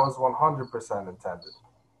I mean? That was 100% intended.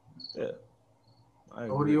 Yeah.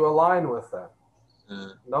 Who do you align with then?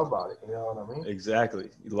 Nobody. You know what I mean? Exactly.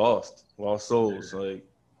 You lost souls. Like.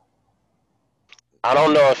 I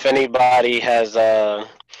don't know if anybody has I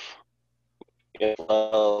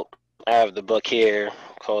have the book here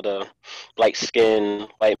called Light Skin,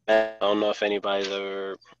 White Man. I don't know if anybody's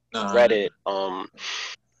ever read it.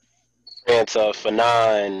 It's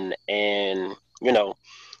Fanon, and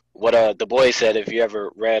what the boy said, if you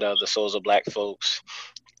ever read The Souls of Black Folks,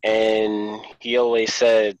 and he always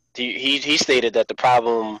said he stated that the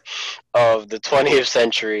problem of the 20th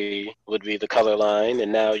century would be the color line,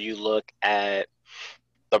 and now you look at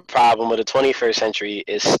the problem of the 21st century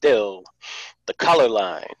is still the color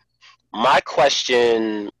line. My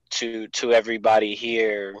question to everybody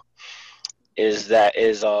here is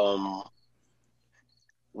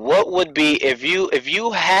what would be if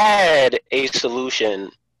you had a solution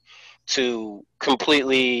to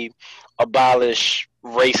completely abolish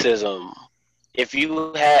racism? If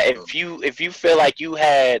you feel like you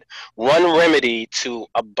had one remedy to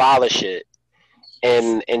abolish it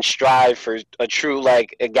and strive for a true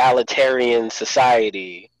like egalitarian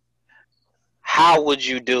society, how would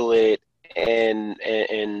you do it, and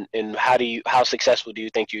how successful do you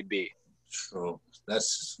think you'd be? True.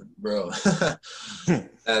 That's bro.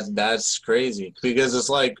 That's crazy because it's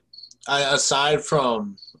like aside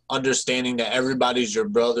from understanding that everybody's your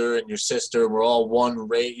brother and your sister, we're all one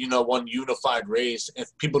race, one unified race.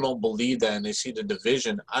 If people don't believe that and they see the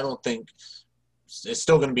division, I don't think it's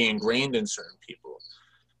still going to be ingrained in certain people.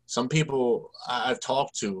 Some people I've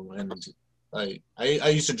talked to, and like I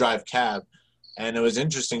used to drive cab, and it was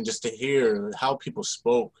interesting just to hear how people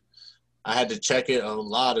spoke. I had to check it a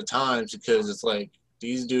lot of times because it's like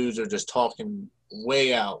these dudes are just talking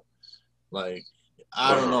way out. Like,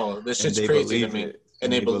 I don't know. This And shit's they crazy to believe me. it.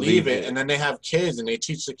 And they believe it, and then they have kids, and they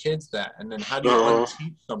teach the kids that. And then how do you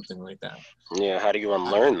unteach something like that? Yeah, how do you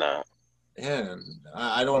unlearn that? Yeah,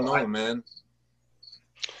 I don't know, man.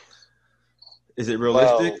 Is it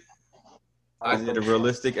realistic? I Is it a think so.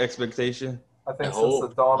 realistic expectation? I think I since the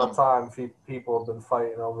hope. dawn of time, people have been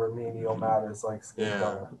fighting over menial matters like skin Yeah.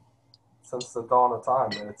 color. Since the dawn of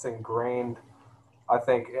time, and it's ingrained, I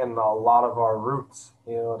think, in a lot of our roots.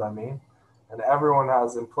 You know what I mean? And everyone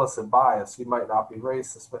has implicit bias. You might not be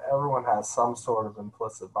racist, but everyone has some sort of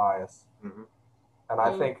implicit bias. Mhm. And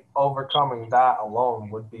I think overcoming that alone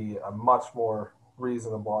would be a much more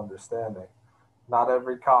reasonable understanding. Not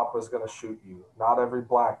every cop is going to shoot you. Not every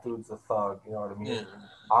black dude's a thug. You know what I mean? Yeah.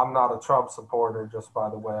 I'm not a Trump supporter just by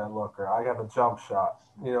the way I look, or I have a jump shot.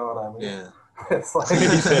 You know what I mean? Yeah. It's like He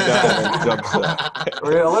said that and jump shot.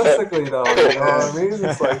 realistically, though, you know what I mean?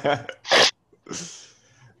 It's like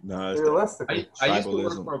No, it's realistically. I used to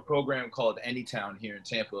work tribalism. for a program called Anytown here in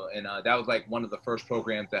Tampa, and that was like one of the first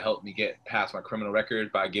programs that helped me get past my criminal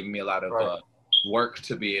record by giving me a lot of work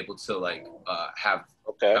to be able to like have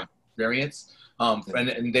experience.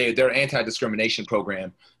 And they're anti-discrimination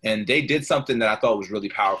program, and they did something that I thought was really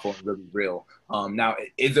powerful and really real. Now,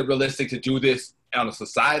 is it realistic to do this on a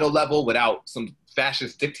societal level without some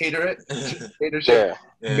fascist dictatorship? Yeah.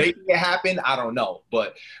 Making it happen, I don't know,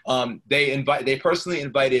 but they personally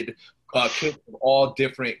invited kids of all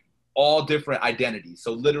different identities.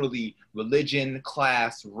 So literally religion,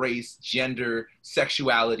 class, race, gender,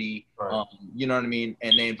 sexuality, you know what I mean?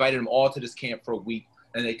 And they invited them all to this camp for a week,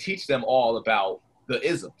 and they teach them all about the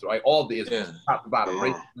isms, right? All the isms, top to bottom,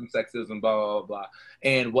 racism, sexism, blah, blah, blah.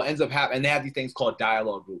 And what ends up happening, and they have these things called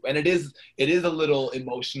dialogue group. And it is a little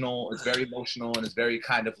emotional. It's very emotional, and it's very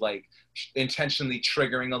kind of like intentionally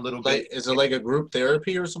triggering a little bit. Is it like a group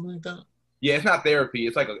therapy or something like that? Yeah, it's not therapy.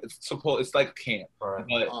 It's like a camp.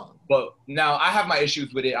 But now I have my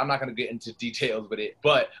issues with it. I'm not going to get into details with it,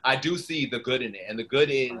 but I do see the good in it. And the good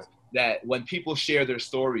is that when people share their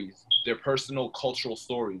stories, their personal cultural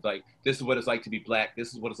stories, like this is what it's like to be black,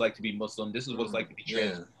 this is what it's like to be Muslim, this is what it's like to be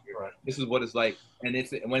trans, this is what it's like, and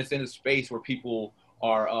when it's in a space where people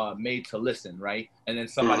are made to listen, right? And then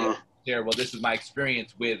somebody else share, well, this is my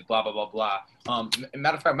experience with blah blah blah blah.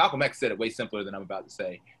 Matter of fact, Malcolm X said it way simpler than I'm about to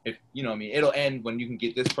say. If you know what I mean, it'll end when you can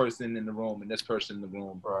get this person in the room and this person in the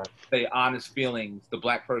room, say honest feelings, the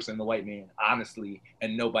black person and the white man, honestly,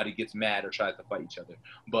 and nobody gets mad or tries to fight each other.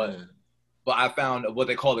 But I found what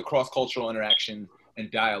they call the cross-cultural interaction and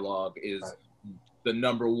dialogue is the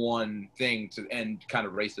number one thing to end kind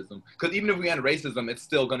of racism. Because even if we end racism, it's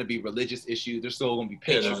still going to be religious issues. There's still going to be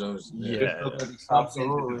patriotism. There's still going to be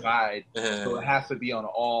something to divide. So it has to be on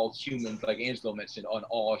all humans, like Angelo mentioned, on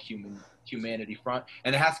all humanity front.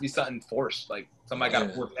 And it has to be something forced. Like somebody got to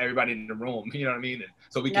force everybody in the room. You know what I mean? And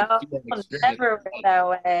so we can never work that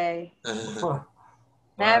way.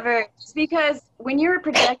 Never. Just because when you're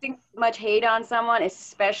projecting much hate on someone,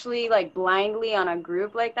 especially like blindly on a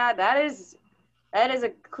group like that, that is a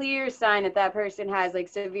clear sign that person has like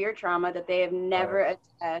severe trauma that they have never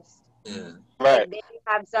addressed. Like, they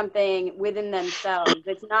have something within themselves.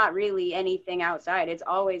 It's not really anything outside. It's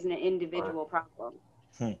always an individual problem.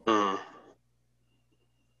 I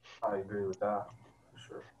agree with that for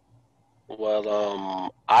sure.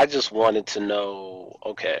 Well, I just wanted to know.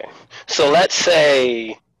 Okay, so let's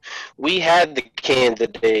say we had the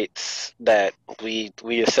candidates that we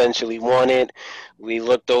essentially wanted. We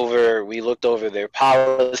looked over their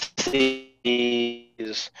policies,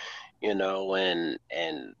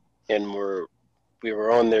 and we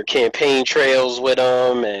were on their campaign trails with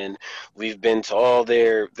them, and we've been to all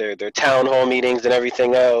their town hall meetings and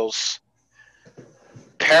everything else.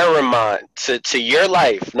 Paramount to your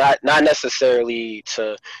life, not necessarily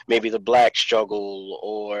to maybe the black struggle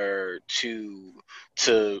or to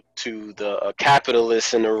the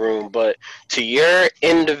capitalists in the room, but to your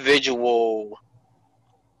individual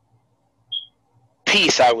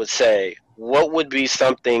piece, I would say, what would be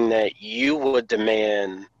something that you would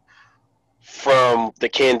demand from the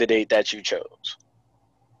candidate that you chose?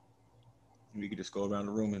 We could just go around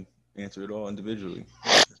the room and answer it all individually.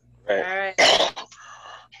 Right. All right.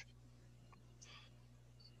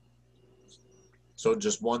 So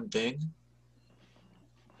just one thing?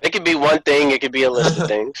 It could be one thing. It could be a list of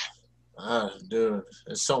things. Dude,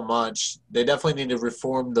 there's so much. They definitely need to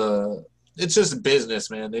reform the. It's just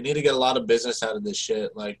business, man. They need to get a lot of business out of this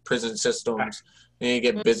shit, like prison systems. They need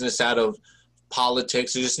to get business out of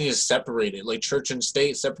politics. They just need to separate it, like church and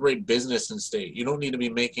state. Separate business and state. You don't need to be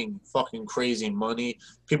making fucking crazy money.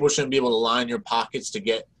 People shouldn't be able to line your pockets to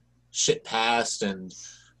get shit passed and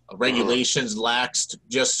regulations laxed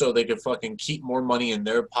just so they could fucking keep more money in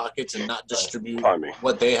their pockets and not distribute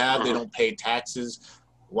what they have. They don't pay taxes.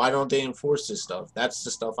 Why don't they enforce this stuff? That's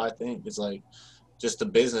the stuff I think is like just the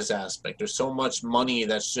business aspect. There's so much money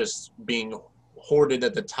that's just being hoarded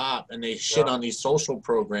at the top, and they shit on these social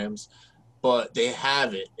programs, but they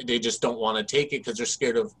have it. They just don't want to take it because they're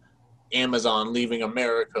scared of Amazon leaving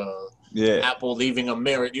America, Apple leaving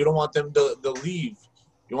America. You don't want them to leave.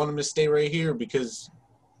 You want them to stay right here because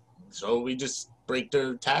so we just break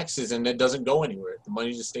their taxes and it doesn't go anywhere. The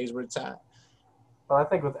money just stays where it's at. But I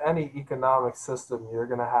think with any economic system, you're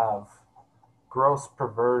going to have gross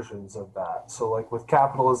perversions of that. So like with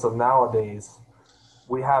capitalism nowadays,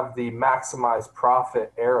 we have the maximized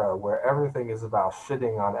profit era where everything is about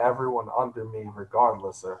shitting on everyone under me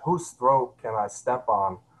regardless, or whose throat can I step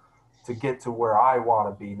on to get to where I want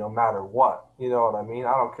to be no matter what. You know what I mean?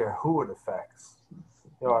 I don't care who it affects.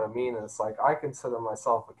 You know what I mean? And it's like I consider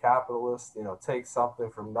myself a capitalist, take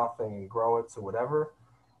something from nothing and grow it to whatever.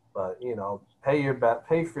 But, pay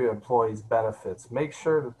for your employees' benefits. Make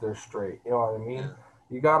sure that they're straight. You know what I mean? Yeah.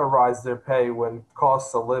 You got to rise their pay when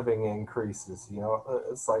cost of living increases.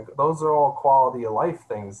 It's like those are all quality of life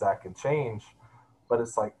things that can change. But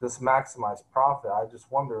it's like this maximized profit. I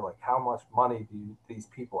just wonder, like, how much money do these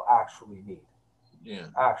people actually need? Yeah.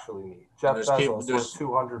 Actually need. Jeff Bezos worth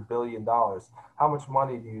 $200 billion. How much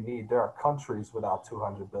money do you need? There are countries without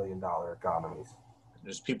 $200 billion economies.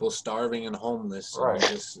 There's people starving and homeless. Right.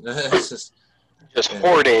 It's just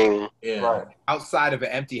hoarding. Yeah. Right. Outside of an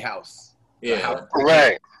empty house. Yeah.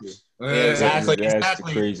 Right. Yeah, exactly. That's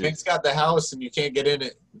exactly. crazy. It's got the house and you can't get in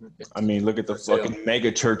it. I mean, look at the fucking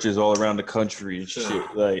mega churches all around the country and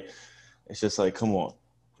shit. Like, it's just like, come on.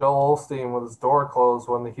 Joel Osteen with his door closed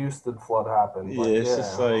when the Houston flood happened. Yeah, it's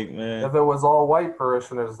just like, man. If it was all white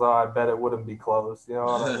parishioners, though, I bet it wouldn't be closed. You know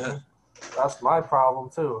what I mean? That's my problem,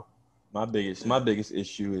 too. My biggest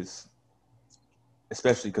issue is,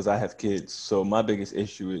 especially because I have kids, so my biggest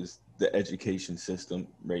issue is the education system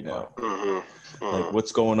right now. Like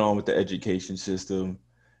what's going on with the education system,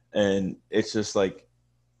 and it's just like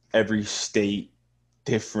every state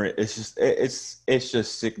different. It's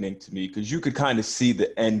just sickening to me because you could kind of see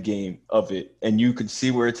the end game of it, and you can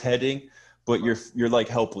see where it's heading, but you're like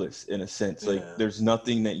helpless in a sense. Like there's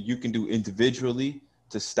nothing that you can do individually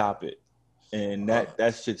to stop it. And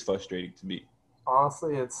that shit's frustrating to me.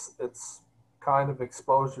 Honestly, it's kind of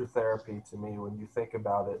exposure therapy to me when you think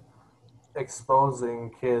about it.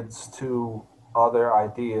 Exposing kids to other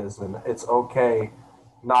ideas, and it's okay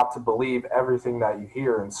not to believe everything that you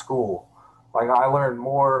hear in school. Like I learned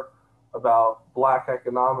more about Black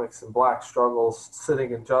economics and Black struggles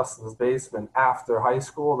sitting in Justin's basement after high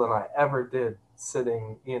school than I ever did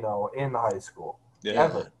sitting, in high school. Yeah.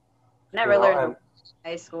 Ever. Never learned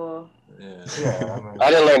high school. Yeah, I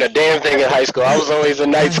didn't learn a damn thing in high school. I was always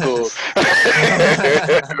in night school.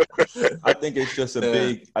 I think it's just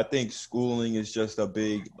I think schooling is just a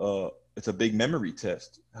big it's a big memory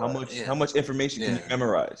test. How much information can you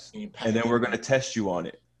memorize? And then we're going to test you on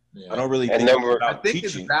it. I don't really think I think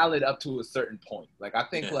it's valid up to a certain point. Like I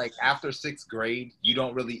think like after sixth grade, you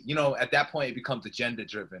don't really, at that point it becomes agenda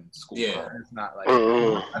driven school. Yeah. It's not like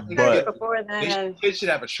I think before then, kids should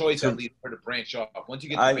have a choice at least for to branch off. Once you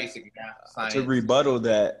get the basic math, science. To rebuttal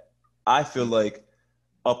that, I feel like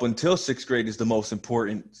up until sixth grade is the most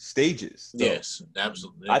important stages. So yes,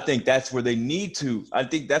 absolutely. I think that's where they need to. I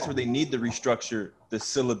think that's where they need to restructure the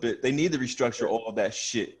syllabus. They need to restructure all of that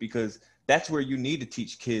shit because that's where you need to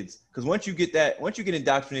teach kids. Because once you get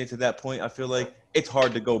indoctrinated to that point, I feel like it's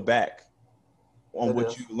hard to go back on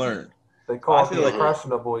what you learned. They call it the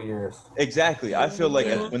impressionable years. Exactly. I feel like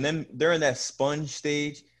when they're in that sponge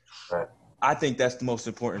stage, right. I think that's the most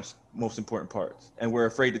important parts. And we're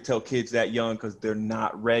afraid to tell kids that young because they're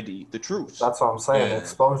not ready. The truth. That's what I'm saying.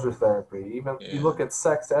 Exposure therapy. Even you look at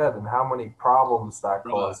sex ed and how many problems that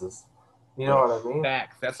causes. You know what I mean?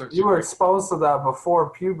 Facts. That's what you were exposed to that before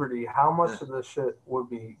puberty. How much of this shit would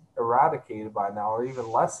be eradicated by now, or even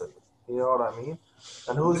lessened? You know what I mean?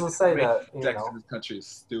 And who's to say that? Sex in this country is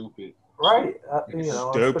stupid. Right.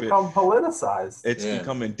 It's become politicized. It's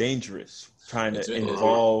becoming dangerous. Trying to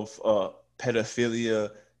involve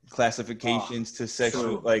pedophilia, classifications to sexual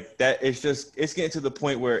true. like that. It's getting to the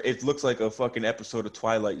point where it looks like a fucking episode of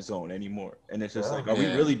Twilight Zone anymore. And it's just like, are we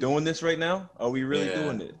Yeah. really doing this right now? Are we really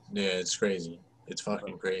doing this? Yeah, it's crazy. It's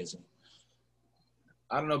fucking crazy.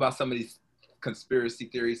 I don't know about some of these conspiracy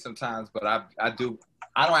theories sometimes, but I don't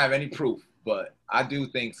have any proof, but I do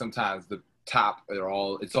think sometimes the top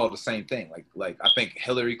it's all the same thing. Like I think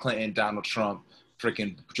Hillary Clinton, Donald Trump,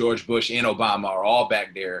 freaking George Bush, and Obama are all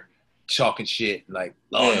back there talking shit. Like,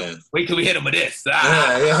 oh, wait till we hit him with this.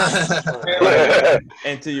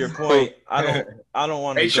 And to your point, I don't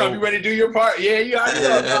want to. Hey, Sean, you ready to do your part? Yeah, you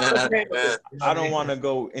already know. I don't want to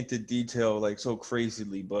go into detail like so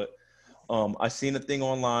crazily, but I seen a thing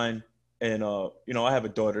online, and you know, I have a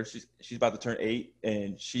daughter. She's about to turn 8,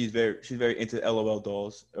 and she's very into LOL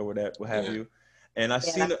dolls or what have you. And I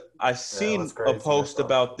seen a post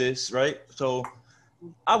about this, right? So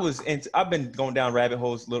I've been going down rabbit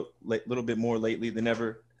holes a little bit more lately than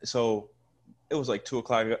ever. So it was like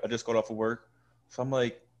 2:00. I just got off of work. So I'm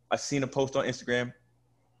like, I seen a post on Instagram,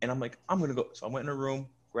 and I'm like, I'm gonna go. So I went in her room,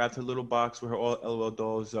 grabbed her little box where her all LOL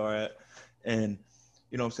dolls are at, and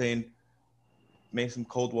you know what I'm saying, made some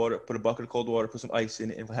cold water, put a bucket of cold water, put some ice in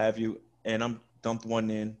it, and what have you. And I'm dumped one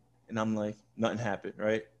in, and I'm like, nothing happened,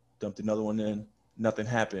 right? Dumped another one in, nothing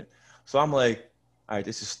happened. So I'm like, all right,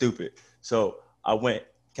 this is stupid. So I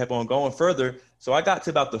kept on going further. So I got to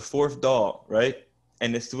about the 4th doll, right?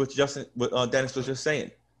 And this is what Dennis was just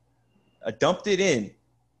saying. I dumped it in.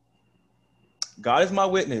 God is my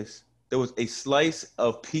witness. There was a slice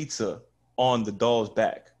of pizza on the doll's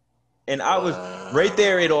back. And I was right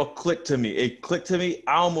there. It all clicked to me. It clicked to me.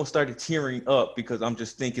 I almost started tearing up because I'm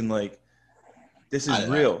just thinking like, this is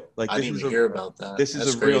real. Like, I didn't even hear about that. This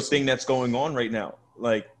is a real thing that's going on right now.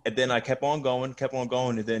 Like, and then I kept on going.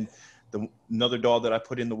 And then another doll that I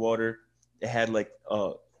put in the water, it had like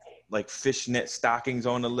fishnet stockings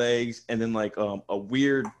on the legs, and then like a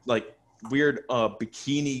weird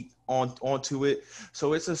bikini onto it.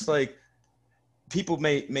 So it's just like, people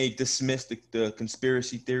may dismiss the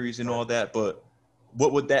conspiracy theories and all that, but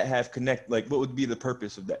what would that have like what would be the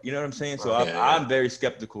purpose of that? You know what I'm saying? So I'm very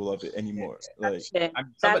skeptical of it anymore. Like,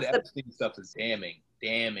 some of the Epstein stuff is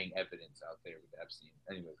damning evidence out there with Epstein.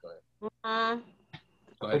 Anyway, go ahead.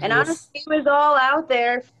 Go ahead. And honestly, it was all out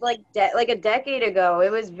there like a decade ago.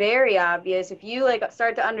 It was very obvious. If you like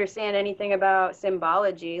start to understand anything about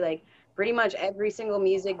symbology, like pretty much every single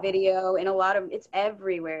music video and it's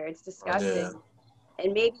everywhere. It's disgusting. Yeah.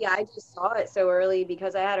 And maybe I just saw it so early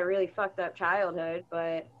because I had a really fucked up childhood,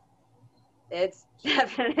 but it's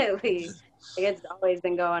definitely, it's always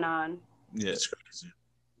been going on. Yeah, it's crazy.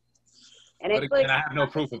 And it's like, I have no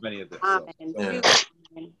proof of any of this.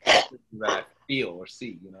 That I feel or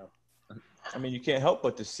see, you know. I mean, you can't help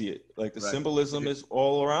but to see it. Like, the symbolism is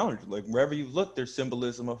all around. Like, wherever you look, there's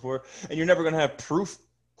symbolism for, and you're never gonna have proof,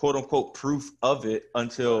 quote unquote, proof of it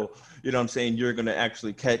until, you know what I'm saying, you're gonna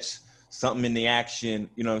actually catch something in the action,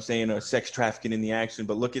 you know what I'm saying, or sex trafficking in the action.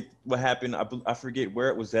 But look at what happened. I forget where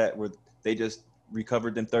it was at, where they just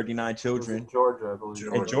recovered them 39 children. In Georgia, I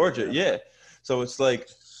believe. In Georgia, yeah. So it's like,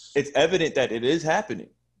 it's evident that it is happening,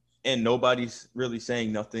 and nobody's really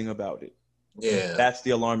saying nothing about it. Yeah. That's the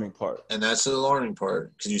alarming part. And that's the alarming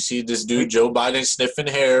part. Because you see this dude, Joe Biden, sniffing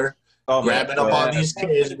hair, grabbing up on these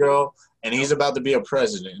kids, bro, and he's about to be a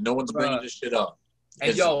president. No one's bringing this shit up.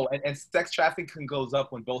 And and sex trafficking goes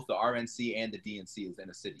up when both the RNC and the DNC is in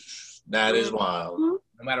a city. That is wild. No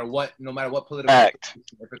matter what political Act.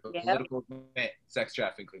 political event, sex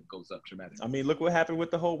trafficking goes up dramatically. I mean, look what happened with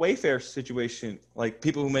the whole Wayfair situation. Like,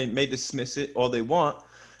 people who may dismiss it all they want,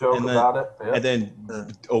 and then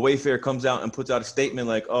a Wayfair comes out and puts out a statement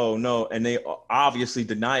like, "Oh no," and they obviously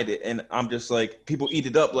denied it. And I'm just like, people eat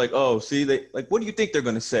it up like, "Oh, see, they like, what do you think they're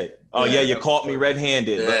gonna say? Oh yeah, you caught me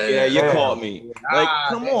red-handed. You caught me. Like,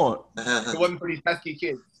 come on." It wasn't for these pesky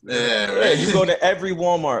kids. Yeah, you go to every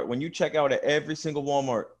Walmart. When you check out at every single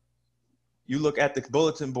Walmart, you look at the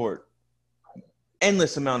bulletin board.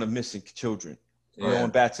 Endless amount of missing children. No one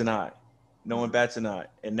bats an eye.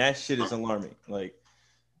 And that shit is alarming. Like,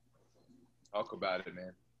 talk about it,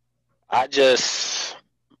 man. I just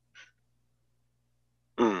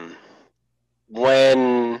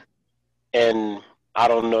when, and I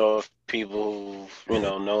don't know if people who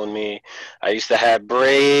know me, I used to have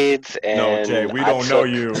braids, and no, Jay, we don't know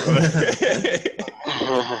you.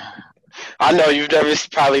 I know you've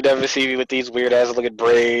probably never seen me with these weird ass looking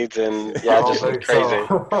braids, and yeah, just look crazy.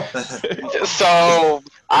 So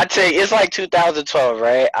I take, it's like 2012,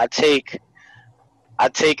 right? I I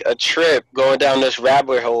take a trip going down this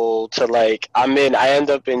rabbit hole to like I end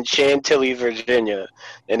up in Chantilly, Virginia,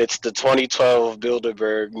 and it's the 2012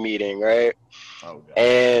 Bilderberg meeting, right? Oh God.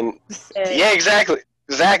 And Yeah. yeah, exactly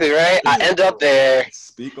right. I end up there,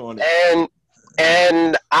 Speak on it.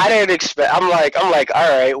 and I didn't expect. I'm like, all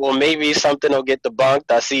right, well maybe something will get debunked.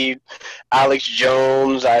 I see Alex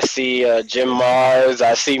Jones, I see Jim Mars,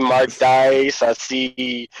 I see Mark Dice, I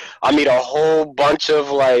meet a whole bunch of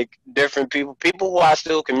like different people who I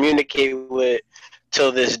still communicate with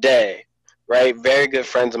till this day, right? Very good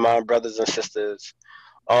friends of mine, brothers and sisters.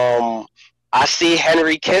 Um, I see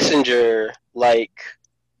Henry Kissinger like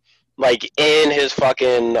in his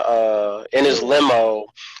fucking in his limo,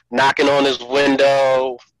 knocking on his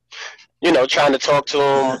window, trying to talk to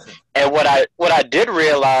him. And what I did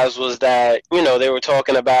realize was that they were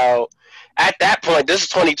talking about at that point. This is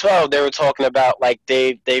 2012. They were talking about like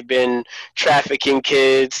they've been trafficking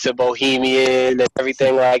kids to Bohemian and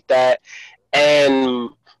everything like that. And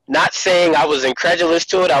not saying I was incredulous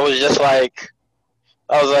to it. I was like,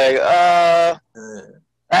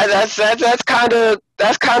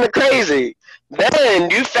 that's kind of crazy. Then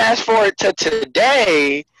you fast forward to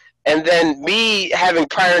today, and then me having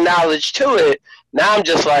prior knowledge to it. Now I'm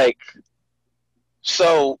just like,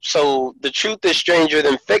 so the truth is stranger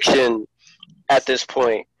than fiction at this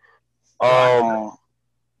point. Go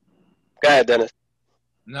ahead, Dennis.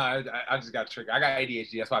 No, I just got triggered. I got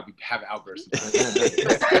ADHD. That's why I be having outbursts.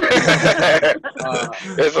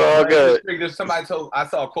 It's all good. I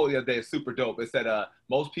saw a quote the other day. It's super dope. It said,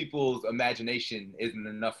 "Most people's imagination isn't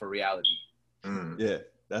enough for reality." Yeah,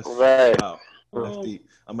 that's right. Wow. That's deep.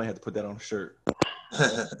 I might have to put that on a shirt.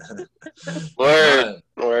 Word.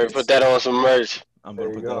 Put that on some merch. I'm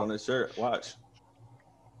gonna put that on a shirt. Watch.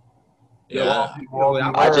 Yeah,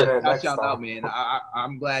 I just shout y'all out, man.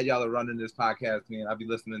 I'm glad y'all are running this podcast, man. I'll be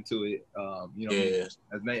listening to it.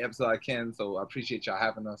 As many episodes I can. So I appreciate y'all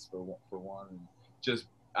having us for one. And just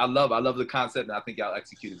I love the concept, and I think y'all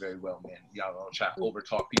executed very well, man. Y'all don't try to over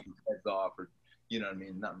talk people's heads off, or you know what I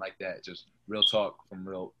mean, nothing like that. Just real talk from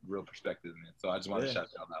real perspective, man. So I just want to shout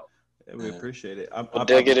y'all out. Yeah, we appreciate it.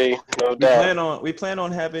 Diggity, no doubt. We plan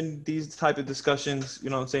on having these type of discussions, you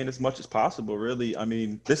know what I'm saying, as much as possible, really. I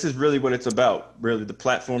mean, this is really what it's about, really. The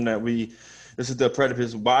platform this is the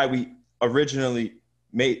preface why we originally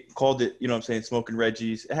called it, you know what I'm saying, Smokin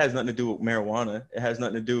Reggies. It has nothing to do with marijuana. It has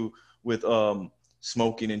nothing to do with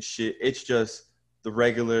smoking and shit. It's just the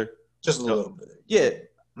regular. Just a little bit. Yeah.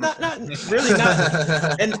 Not really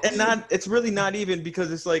not. and not, it's really not even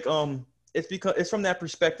because it's like, it's from that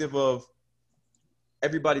perspective of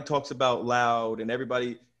everybody talks about loud and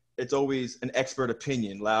it's always an expert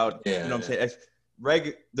opinion, loud. Yeah, you know what I'm saying?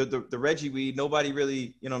 The Reggie weed, nobody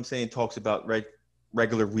really, you know what I'm saying, talks about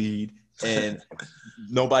regular weed, and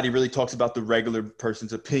nobody really talks about the regular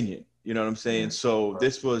person's opinion. You know what I'm saying? So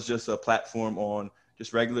this was just a platform on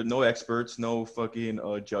just regular, no experts, no fucking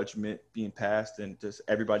judgment being passed, and just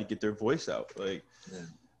everybody get their voice out. Like,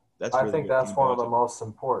 I think that's one of the most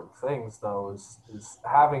important things, though, is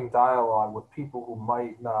having dialogue with people who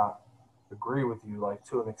might not agree with you. Like,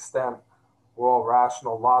 to an extent, we're all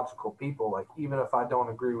rational, logical people. Like, even if I don't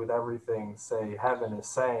agree with everything, say, Heaven is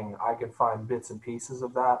saying, I can find bits and pieces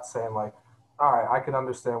of that, saying, like, all right, I can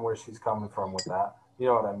understand where she's coming from with that. You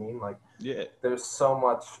know what I mean? Like, there's so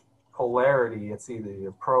much polarity. It's either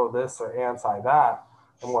you're pro this or anti that,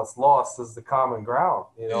 and what's lost is the common ground.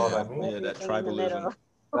 You know what I mean? Yeah, that tribalism.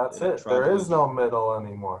 That's it. There is no middle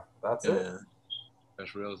anymore. That's it.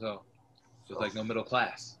 That's real as hell. Just like no middle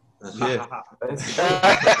class. Yeah.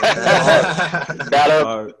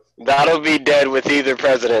 That'll be dead with either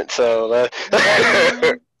president. So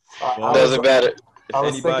doesn't matter. I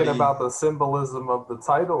was thinking about the symbolism of the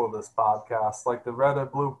title of this podcast, like the red and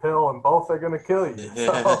blue pill, and both are gonna kill you.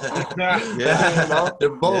 So, you know? They're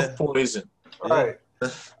both poison. Right.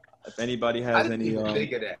 If anybody has any,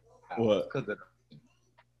 what?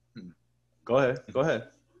 Go ahead.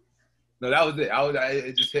 No, that was it.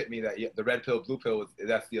 It just hit me that the red pill, blue pill,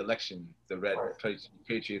 that's the election. The red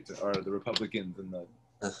Patriots or the Republicans and the.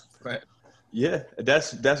 Right. Yeah,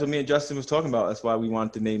 that's what me and Justin was talking about. That's why we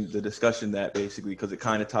wanted to name the discussion that, basically, because it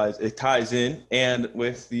kind of ties in, and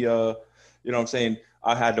with the, you know what I'm saying,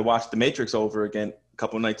 I had to watch The Matrix over again a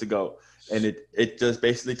couple nights ago, and it just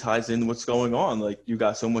basically ties in what's going on. Like, you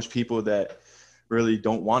got so much people that really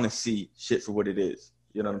don't want to see shit for what it is.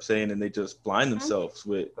 You know what I'm saying? And they just blind themselves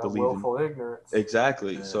with that believing. willful ignorance.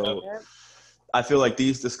 Exactly. Yeah. So I feel like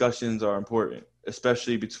these discussions are important,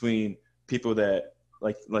 especially between people that,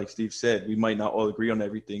 like Steve said, we might not all agree on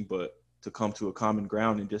everything, but to come to a common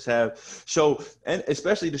ground and just and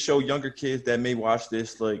especially to show younger kids that may watch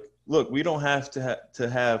this, like, look, we don't have to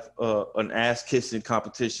have an ass kissing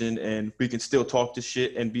competition, and we can still talk to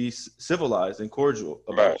shit and be civilized and cordial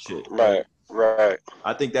about shit. Right.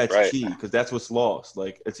 I think that's key, because that's what's lost.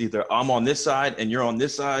 Like, it's either I'm on this side and you're on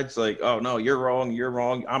this side. It's like, oh no, you're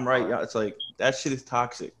wrong, I'm right. Yeah, it's like that shit is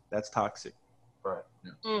toxic. That's toxic. Right.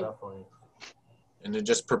 Definitely. And it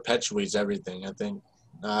just perpetuates everything, I think.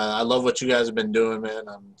 I love what you guys have been doing, man.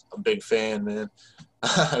 I'm a big fan, man.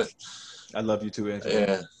 I love you too, Angelo.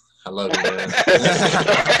 Yeah, I love you, man.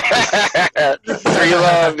 Free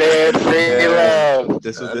love, man. Free love.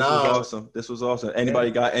 This was awesome. This was awesome.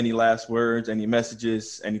 Anybody got any last words, any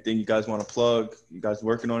messages, anything you guys want to plug? You guys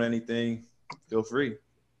working on anything? Feel free.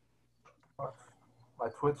 My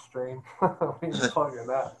Twitch stream. We ain't plugging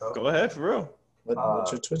that, though. Go ahead, for real.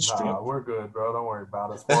 What's your Twitch stream? We're good, bro. Don't worry about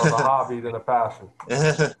it. It's more of a hobby than a passion.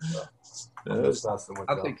 I'm just messing with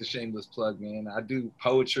I'll take the shameless plug, man. I do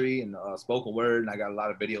poetry and spoken word, and I got a lot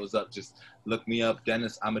of videos up. Just look me up,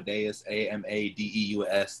 Dennis Amadeus,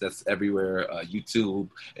 Amadeus. That's everywhere. YouTube,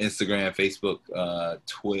 Instagram, Facebook,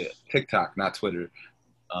 TikTok, not Twitter.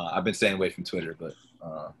 I've been staying away from Twitter, but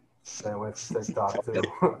staying away from TikTok too.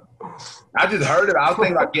 I just heard it. I was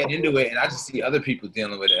thinking about getting into it, and I just see other people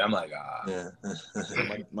dealing with it. I'm like, Yeah.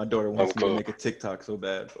 my daughter wants me to make a TikTok so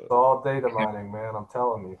bad. But. It's all data mining, man. I'm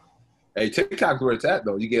telling you. Hey, TikTok's where it's at,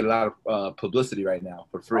 though. You get a lot of publicity right now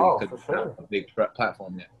for free. Oh, for sure. It's not a big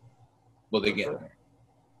platform yet. Well, they get it.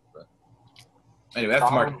 But anyway,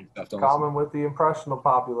 that's marketing stuff. Common with the impressionable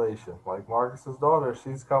population. Like Marcus's daughter,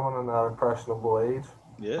 she's coming in that impressionable age.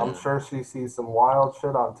 Yeah. I'm sure she sees some wild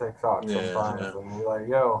shit on TikTok sometimes, and you're like,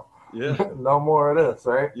 yo, no more of this,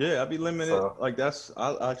 right? Yeah, I be limited. So, like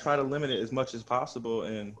I try to limit it as much as possible,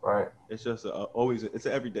 and it's just it's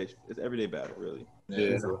an everyday battle, really.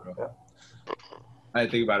 Yeah. I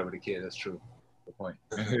didn't think about it with a kid. That's true. Good point.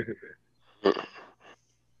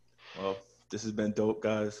 Well, this has been dope,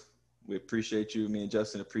 guys. We appreciate you. Me and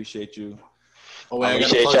Justin appreciate you. Oh, I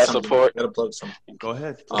appreciate your support. Gotta plug something. Go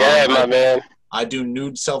ahead. Go ahead, my man. I do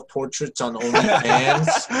nude self-portraits on OnlyFans.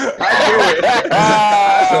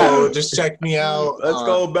 So just check me out. Let's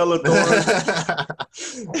go, Bellator.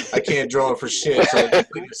 I can't draw for shit, so I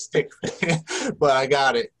stick. But I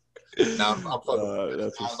got it. No, I'm plugging.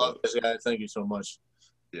 I love this guy. Thank you so much.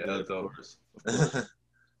 Yeah, that's all.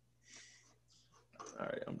 All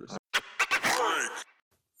right, I'm just.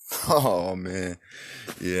 Oh man,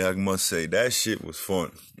 yeah, I must say that shit was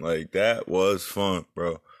fun. Like, that was fun,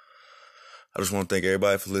 bro. I just want to thank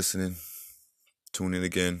everybody for listening. Tune in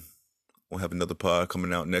again. We'll have another pod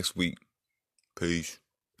coming out next week. Peace.